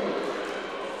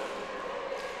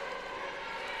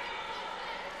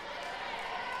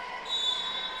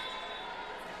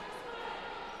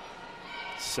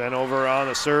 Sent over on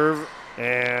the serve,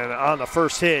 and on the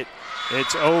first hit,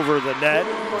 it's over the net.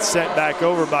 It's sent back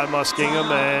over by Muskingum,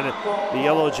 and the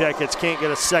Yellow Jackets can't get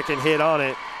a second hit on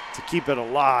it to keep it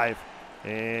alive.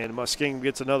 And Muskingum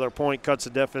gets another point, cuts the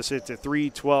deficit to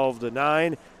 3,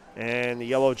 12-9, and the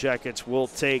Yellow Jackets will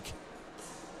take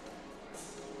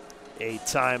a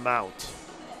timeout.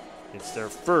 It's their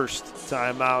first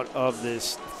timeout of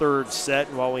this third set,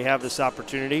 and while we have this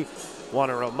opportunity, I want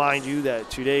to remind you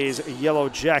that today's Yellow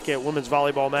Jacket women's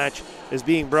volleyball match is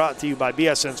being brought to you by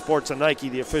BSN Sports and Nike,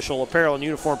 the official apparel and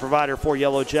uniform provider for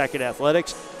Yellow Jacket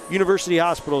Athletics. University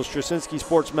Hospitals, Straczynski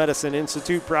Sports Medicine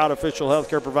Institute, proud official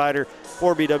healthcare provider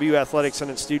for BW Athletics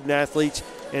and its student athletes.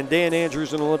 And Dan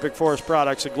Andrews and Olympic Forest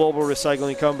Products, a global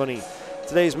recycling company.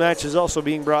 Today's match is also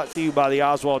being brought to you by the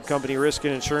Oswald Company, risk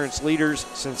and insurance leaders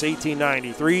since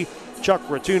 1893. Chuck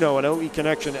Rotuno and OE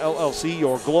Connection LLC,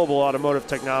 your global automotive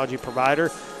technology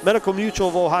provider. Medical Mutual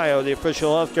of Ohio, the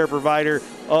official healthcare provider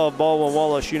of Baldwin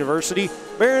Wallace University.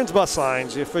 Barron's Bus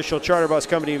Lines, the official charter bus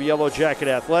company of Yellow Jacket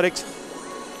Athletics.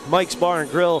 Mike's Bar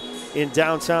and Grill in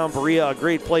downtown Berea, a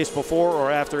great place before or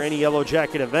after any Yellow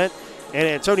Jacket event. and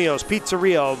Antonio's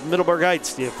Pizzeria of Middleburg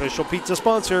Heights, the official pizza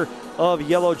sponsor of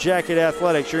Yellow Jacket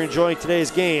Athletics. You're enjoying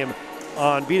today's game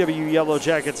on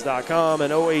bwyellowjackets.com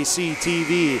and OAC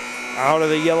TV. Out of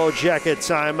the Yellow Jacket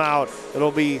timeout,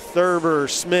 it'll be Thurber,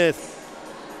 Smith,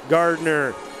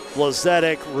 Gardner,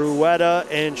 Blazetic, Rueda,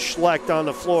 and Schlecht on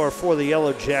the floor for the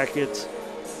Yellow Jackets.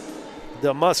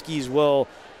 The Muskies will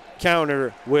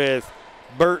counter with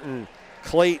Burton,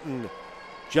 Clayton,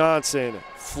 Johnson,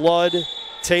 Flood,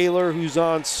 Taylor, who's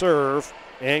on serve,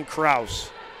 and Kraus.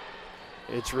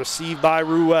 It's received by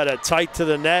Rueda, tight to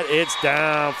the net. It's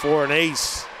down for an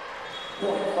ace.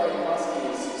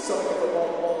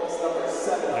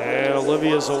 And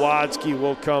Olivia Zawadzki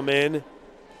will come in.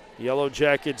 Yellow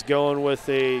Jackets going with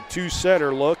a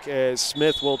two-setter look as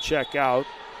Smith will check out.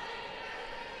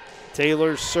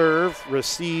 Taylor's serve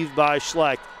received by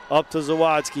Schlecht. Up to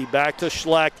Zawadzki, back to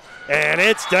Schlecht, and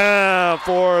it's down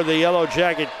for the Yellow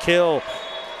Jacket kill.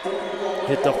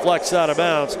 Hit the flex out of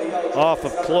bounds off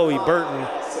of Chloe Burton.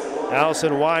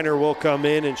 Allison Weiner will come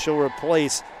in and she'll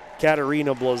replace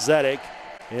Katerina Blazetic.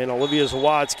 And Olivia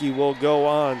Zawadzki will go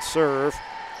on serve.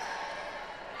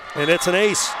 And it's an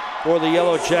ace for the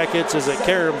Yellow Jackets as it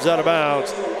caroms out of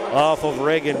bounds off of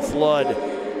Reagan Flood.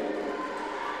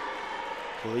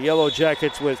 So the Yellow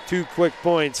Jackets with 2 quick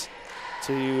points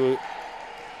to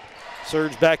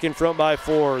surge back in front by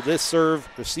 4. This serve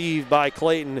received by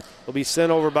Clayton will be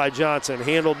sent over by Johnson,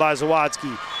 handled by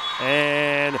Zawadzki,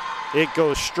 and it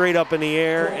goes straight up in the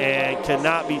air and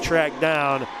cannot be tracked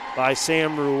down by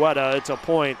Sam Rueda. It's a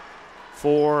point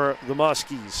for the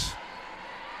Muskies.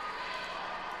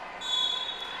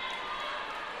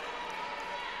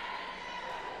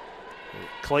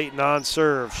 Clayton on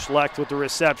serve, Schlecht with the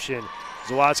reception.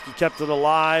 Zawadzki kept it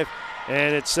alive,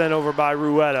 and it's sent over by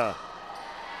Rueda.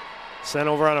 Sent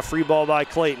over on a free ball by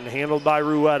Clayton, handled by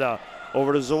Rueda.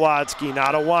 Over to Zawadzki,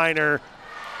 not a Weiner.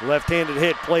 Left-handed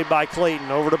hit played by Clayton,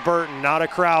 over to Burton, not a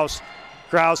Kraus.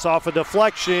 Kraus off a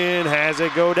deflection, has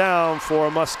it go down for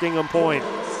a Muskingum point.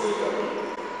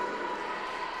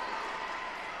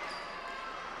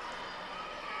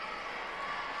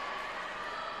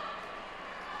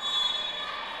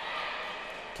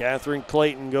 Catherine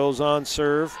Clayton goes on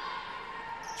serve.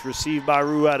 It's received by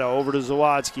Rueda, over to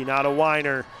Zawadzki, not a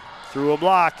Weiner. Through a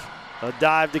block, a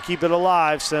dive to keep it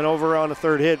alive, sent over on a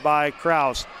third hit by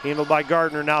Kraus, handled by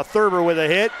Gardner. Now Thurber with a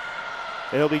hit.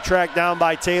 It'll be tracked down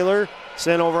by Taylor,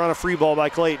 sent over on a free ball by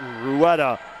Clayton.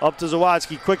 Rueda up to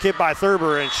Zawadzki, quick hit by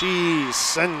Thurber, and she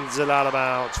sends it out of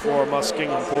bounds for a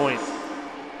Muskingum point.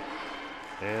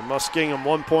 And Muskingum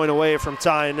 1 point away from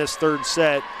tying this third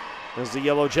set as the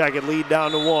Yellow Jacket lead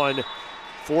down to 1,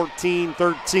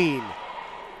 14-13.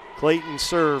 Clayton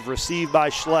serve, received by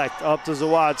Schlecht, up to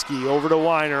Zawadzki, over to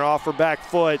Weiner, off her back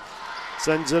foot,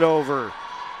 sends it over.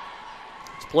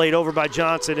 It's played over by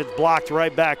Johnson, it's blocked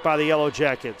right back by the Yellow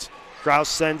Jackets. Kraus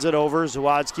sends it over,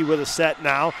 Zawadzki with a set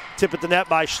now, tip at the net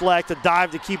by Schlecht, a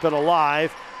dive to keep it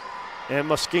alive, and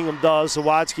Muskingum does.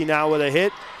 Zawadzki now with a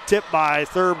hit, tipped by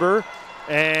Thurber,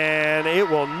 and it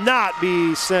will not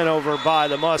be sent over by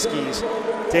the Muskies.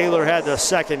 Taylor had the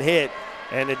second hit,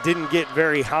 and it didn't get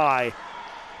very high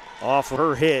off of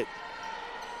her hit,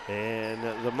 and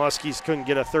the Muskies couldn't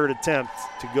get a third attempt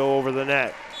to go over the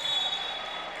net.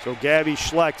 So Gabby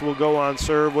Schlecht will go on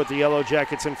serve with the Yellow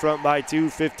Jackets in front by 2,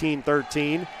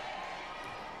 15-13.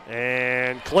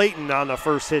 And Clayton on the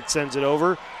first hit sends it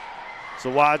over.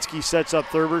 Zawadzki sets up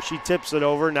Thurber, she tips it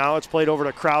over. Now it's played over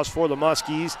to Kraus for the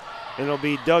Muskies, and it'll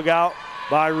be dug out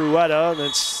by Rueda, and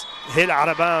it's hit out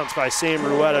of bounds by Sam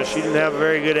Rueda. She didn't have a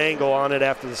very good angle on it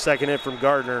after the second hit from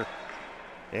Gardner.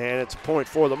 And it's a point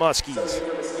for the Muskies.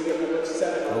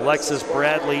 Alexis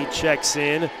Bradley checks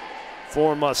in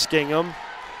for Muskingum,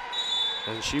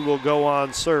 and she will go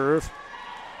on serve.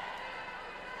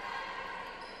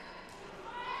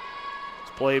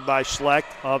 It's played by Schlecht,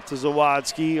 up to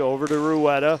Zawadzki, over to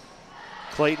Rueda.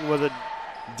 Clayton with a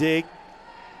dig.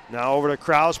 Now over to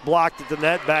Kraus, blocked at the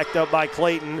net, backed up by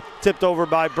Clayton, tipped over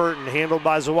by Burton, handled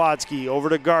by Zawadzki, over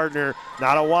to Gardner,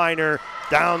 not a Weiner,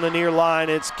 down the near line,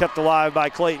 it's kept alive by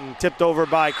Clayton, tipped over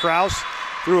by Kraus,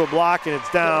 through a block, and it's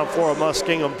down for a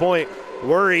Muskingum point.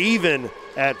 We're even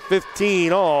at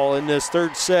 15 all in this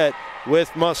third set with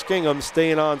Muskingum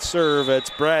staying on serve. It's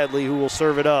Bradley who will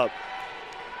serve it up.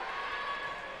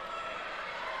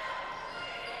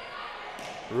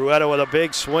 Rueda with a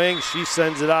big swing. She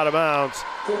sends it out of bounds.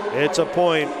 It's a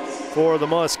point for the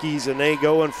Muskies, and they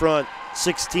go in front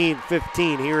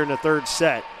 16-15 here in the third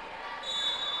set.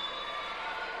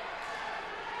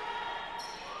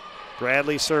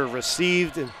 Bradley serve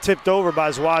received and tipped over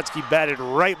by Zawadzki, batted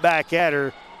right back at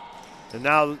her. And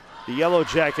now The Yellow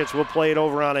Jackets will play it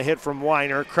over on a hit from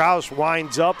Weiner. Kraus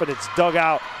winds up, and it's dug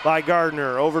out by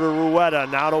Gardner. Over to Rueda,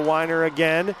 now to Weiner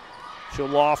again. She'll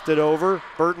loft it over.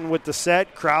 Burton with the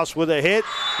set. Kraus with a hit.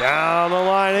 Down the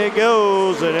line it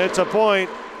goes, and it's a point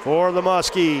for the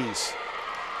Muskies.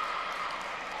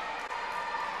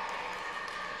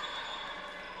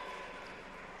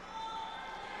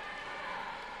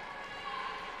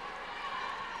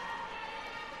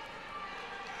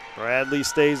 Bradley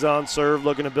stays on serve,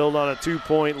 looking to build on a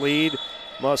 2-point lead.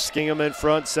 Muskingum in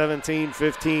front,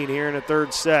 17-15 here in the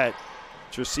third set.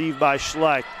 It's received by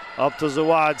Schleck. Up to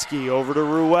Zawadzki, over to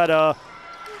Rueda.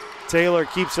 Taylor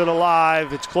keeps it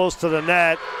alive. It's close to the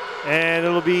net, and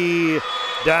it'll be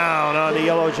down on the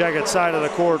Yellow Jacket side of the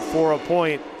court for a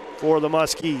point for the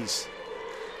Muskies.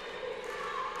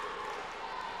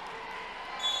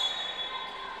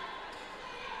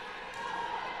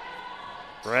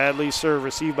 Bradley serve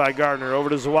received by Gardner. Over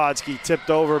to Zawadzki, tipped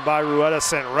over by Rueda,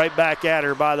 sent right back at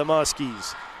her by the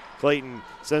Muskies. Clayton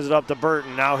sends it up to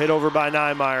Burton, now hit over by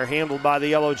Niemeyer, handled by the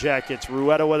Yellow Jackets.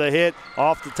 Rueda with a hit,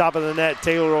 off the top of the net.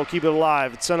 Taylor will keep it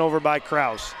alive. It's sent over by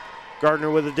Kraus.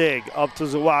 Gardner with a dig, up to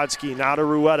Zawadzki, now to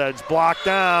Rueda. It's blocked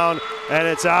down, and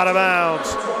it's out of bounds.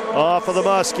 Off of the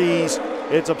Muskies.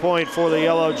 It's a point for the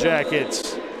Yellow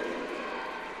Jackets.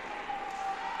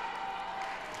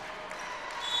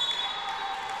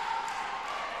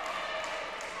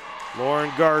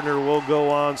 Lauren Gardner will go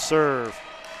on serve.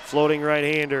 Floating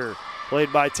right-hander,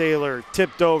 played by Taylor,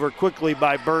 tipped over quickly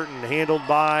by Burton, handled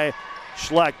by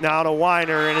Schleck. Now to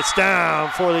Weiner, and it's down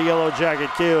for the Yellow Jacket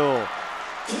kill.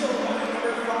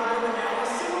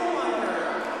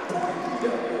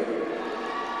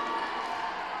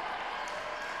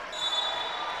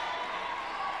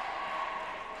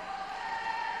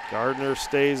 Gardner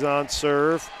stays on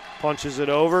serve, punches it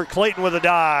over. Clayton with a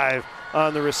dive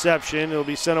on the reception. It'll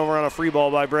be sent over on a free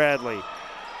ball by Bradley.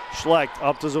 Schleck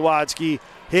up to Zawadzki,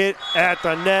 hit at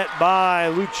the net by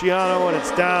Luciano, and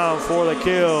it's down for the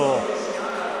kill.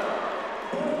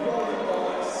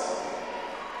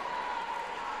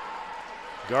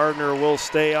 Gardner will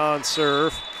stay on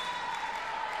serve.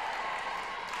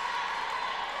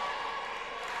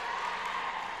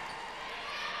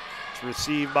 It's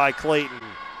received by Clayton.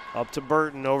 Up to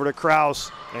Burton, over to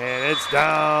Kraus, and it's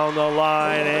down the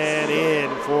line and in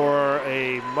for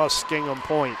a Muskingum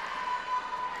point.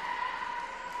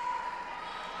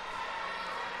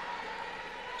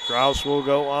 Kraus will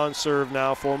go on serve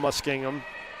now for Muskingum.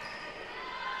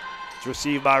 It's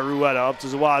received by Rueda, up to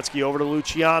Zawadzki, over to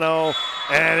Luciano,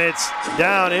 and it's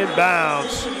down in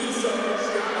bounds.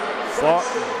 The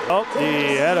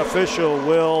head official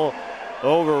will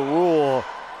overrule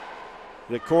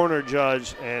the corner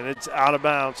judge, and it's out of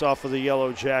bounds off of the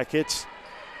Yellow Jackets.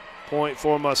 Point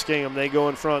for Muskingum. They go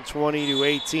in front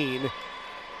 20-18.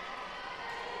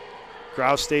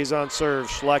 Kraus stays on serve.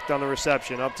 Schleck on the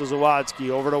reception. Up to Zawadzki.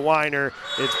 Over to Weiner.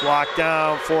 It's blocked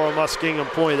down for a Muskingum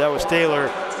point. That was Taylor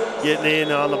getting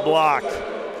in on the block.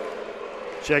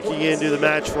 Checking into the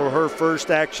match for her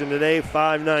first action today,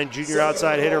 5'9" junior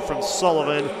outside hitter from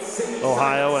Sullivan,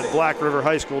 Ohio, and Black River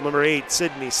High School, number 8,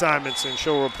 Sydney Simonson.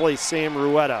 She'll replace Sam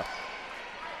Rueda.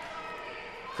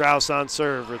 Kraus on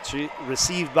serve,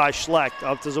 received by Schleck,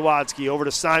 up to Zawadzki, over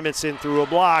to Simonson through a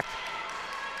block.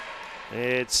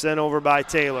 It's sent over by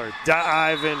Taylor.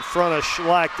 Dive in front of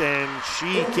Schleck, and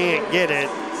she can't get it.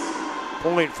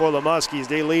 Point for the Muskies.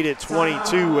 They lead at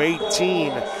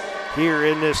 22-18. Here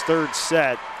in this third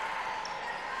set.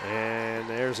 And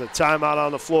there's a timeout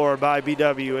on the floor by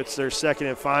BW. It's their second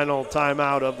and final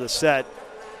timeout of the set.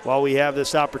 While we have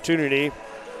this opportunity,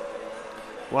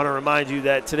 I want to remind you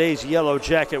that today's Yellow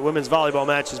Jacket women's volleyball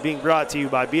match is being brought to you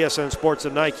by BSN Sports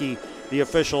and Nike, the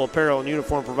official apparel and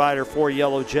uniform provider for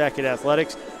Yellow Jacket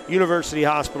Athletics. University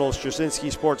Hospital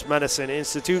Straczynski Sports Medicine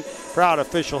Institute, proud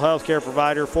official healthcare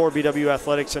provider for BW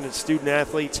Athletics and its student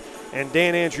athletes, and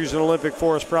Dan Andrews and Olympic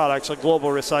Forest Products, a global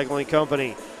recycling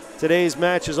company. Today's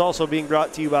match is also being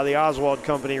brought to you by the Oswald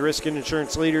Company, risk and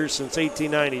insurance leaders since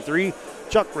 1893.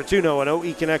 Chuck Rotuno and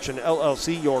OE Connection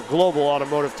LLC, your global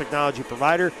automotive technology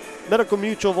provider. Medical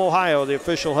Mutual of Ohio, the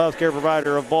official healthcare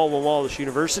provider of Baldwin Wallace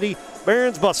University.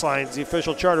 Barron's Bus Lines, the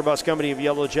official charter bus company of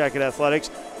Yellow Jacket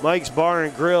Athletics. Mike's Bar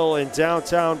and Grill in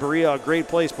downtown Berea, a great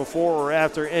place before or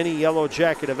after any Yellow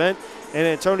Jacket event. And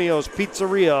Antonio's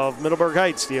Pizzeria of Middleburg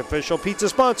Heights, the official pizza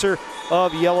sponsor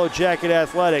of Yellow Jacket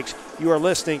Athletics. You are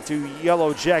listening to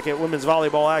Yellow Jacket women's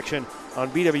volleyball action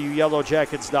on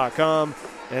BWYellowJackets.com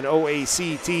and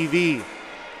OAC TV.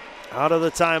 Out of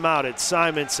the timeout, it's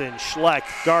Simonson, Schleck,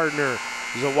 Gardner,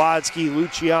 Zawadzki,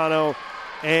 Luciano,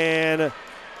 and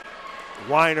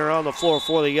Weiner on the floor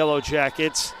for the Yellow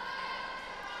Jackets.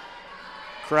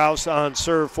 Kraus on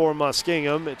serve for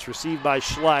Muskingum. It's received by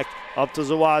Schlecht. Up to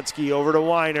Zawadzki, over to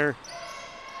Weiner.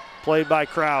 Played by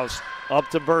Kraus. Up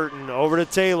to Burton, over to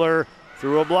Taylor.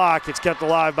 Through a block, it's kept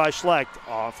alive by Schlecht.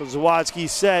 Off of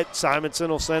Zawadzki's set, Simonson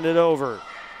will send it over.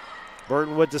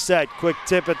 Burton with the set, quick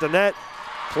tip at the net.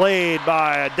 Played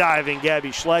by a diving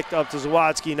Gabby Schlecht. Up to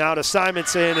Zawadzki, now to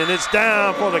Simonson, and it's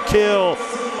down for the kill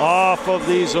off of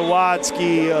the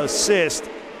Zawadzki assist.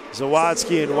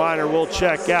 Zawadzki and Weiner will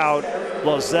check out.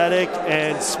 Blazetic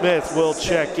and Smith will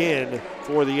check in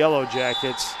for the Yellow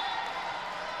Jackets.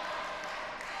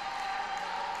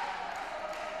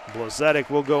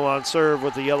 Blazetic will go on serve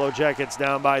with the Yellow Jackets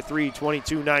down by 3,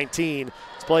 22-19.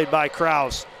 It's played by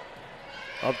Kraus.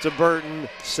 Up to Burton,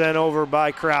 sent over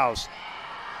by Kraus.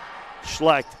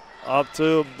 Schlecht up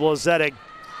to Blazetic.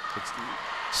 It's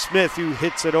Smith who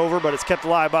hits it over, but it's kept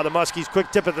alive by the Muskies.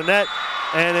 Quick tip at the net,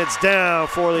 and it's down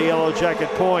for the Yellow Jacket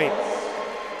point.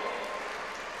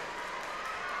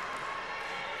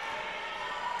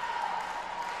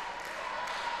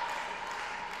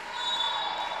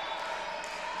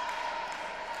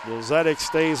 Blazetic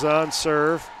stays on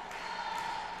serve.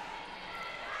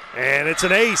 And it's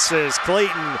an ace as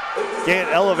Clayton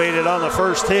can't elevate it on the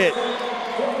first hit.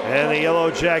 And the Yellow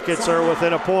Jackets are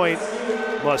within a point.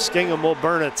 Muskingum will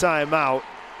burn a timeout.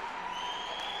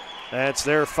 That's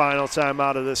their final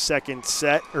timeout of the second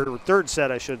set, or third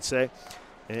set, I should say.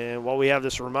 And while we have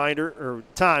this reminder, or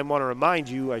time, want to remind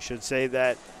you, I should say,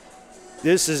 that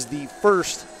this is the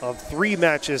first of 3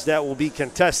 matches that will be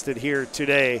contested here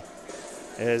today,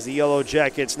 as the Yellow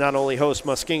Jackets not only host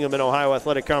Muskingum in Ohio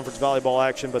Athletic Conference volleyball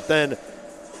action, but then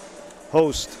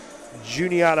host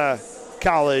Juniata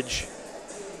College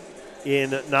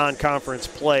in non-conference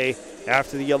play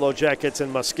after the Yellow Jackets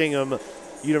and Muskingum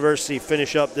University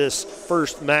finish up this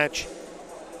first match.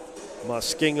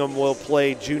 Muskingum will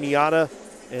play Juniata,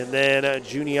 and then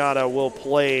Juniata will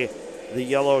play the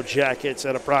Yellow Jackets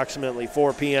at approximately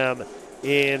 4 p.m.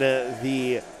 in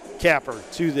the capper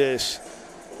to this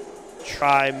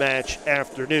tri-match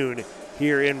afternoon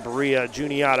here in Berea.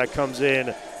 Juniata comes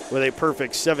in with a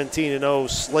perfect 17-0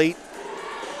 slate.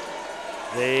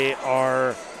 They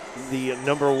are the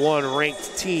 #1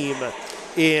 ranked team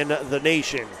in the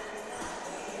nation,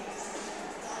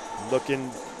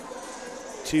 looking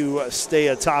to stay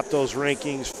atop those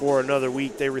rankings for another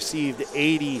week. They received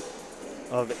 80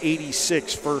 of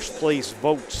 86 first place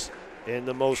votes in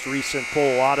the most recent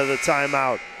poll. Out of the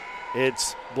timeout,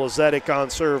 it's Blazetic on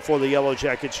serve for the Yellow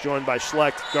Jackets, joined by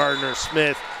Schlecht, Gardner,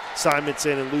 Smith,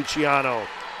 Simonson, and Luciano.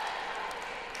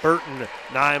 Burton,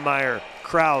 Niemeyer,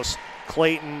 Kraus,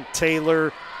 Clayton,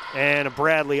 Taylor, and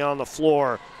Bradley on the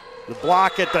floor. The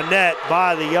block at the net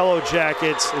by the Yellow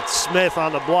Jackets. It's Smith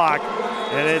on the block,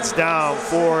 and it's down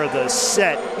for the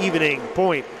set evening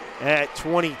point at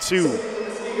 22.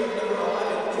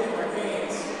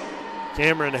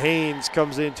 Cameron Haynes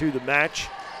comes into the match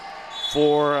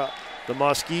for the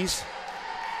Muskies.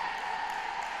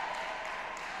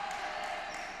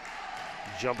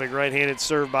 Jumping right-handed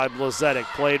serve by Blazetic,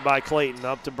 played by Clayton,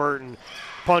 up to Burton,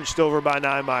 punched over by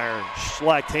Niemeyer.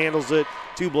 Schlecht handles it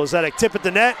to Blazetic, tip at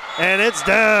the net, and it's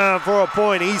down for a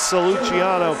point. Issa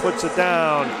Luciano puts it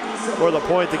down for the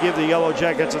point to give the Yellow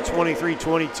Jackets a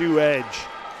 23-22 edge.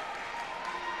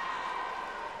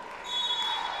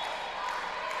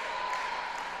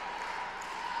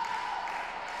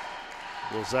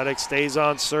 Blazetic stays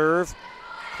on serve.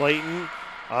 Clayton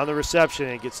on the reception.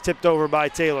 It gets tipped over by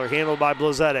Taylor, handled by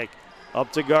Blazetic.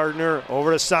 Up to Gardner,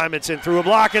 over to Simonson, through a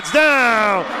block. It's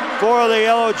down for the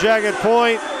Yellow Jacket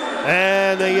point,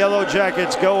 and the Yellow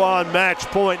Jackets go on match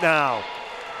point now.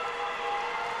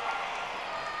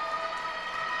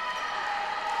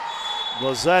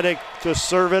 Blazetic to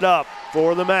serve it up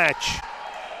for the match.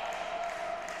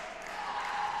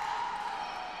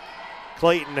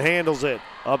 Clayton handles it.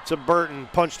 Up to Burton,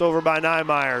 punched over by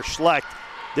Niemeyer. Schlecht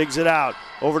digs it out.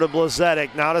 Over to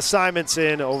Blazetic, now to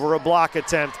Simonson. Over a block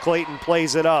attempt, Clayton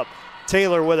plays it up.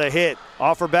 Taylor with a hit,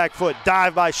 off her back foot.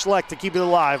 Dive by Schlecht to keep it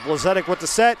alive. Blazetic with the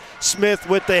set, Smith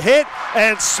with the hit,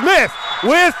 and Smith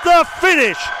with the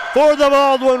finish for the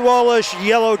Baldwin Wallace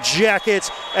Yellow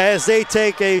Jackets as they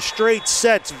take a straight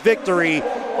sets victory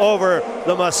over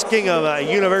the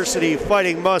Muskingum University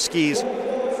Fighting Muskies.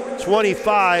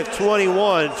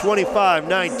 25-21,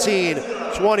 25-19,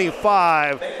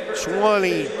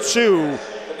 25-22.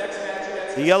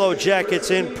 The Yellow Jackets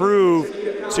improve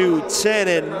to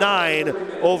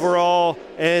 10-9 overall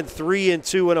and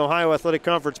 3-2 in Ohio Athletic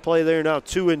Conference play. They're now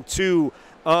 2-2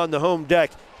 on the home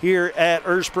deck here at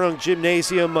Ursprung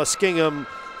Gymansium. Muskingum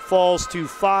falls to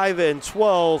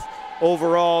 5-12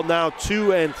 overall, now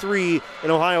 2-3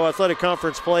 in Ohio Athletic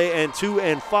Conference play and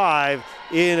 2-5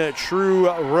 in true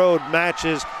road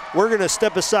matches. We're going to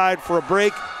step aside for a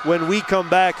break. When we come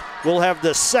back, we'll have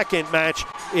the second match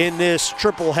in this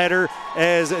triple header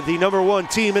as the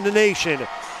 #1 team in the nation,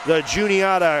 the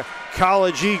Juniata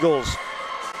College Eagles,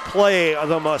 play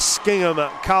the Muskingum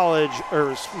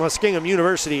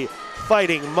University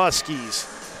Fighting Muskies.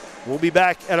 We'll be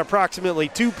back at approximately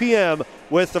 2 p.m.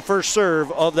 with the first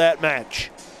serve of that match.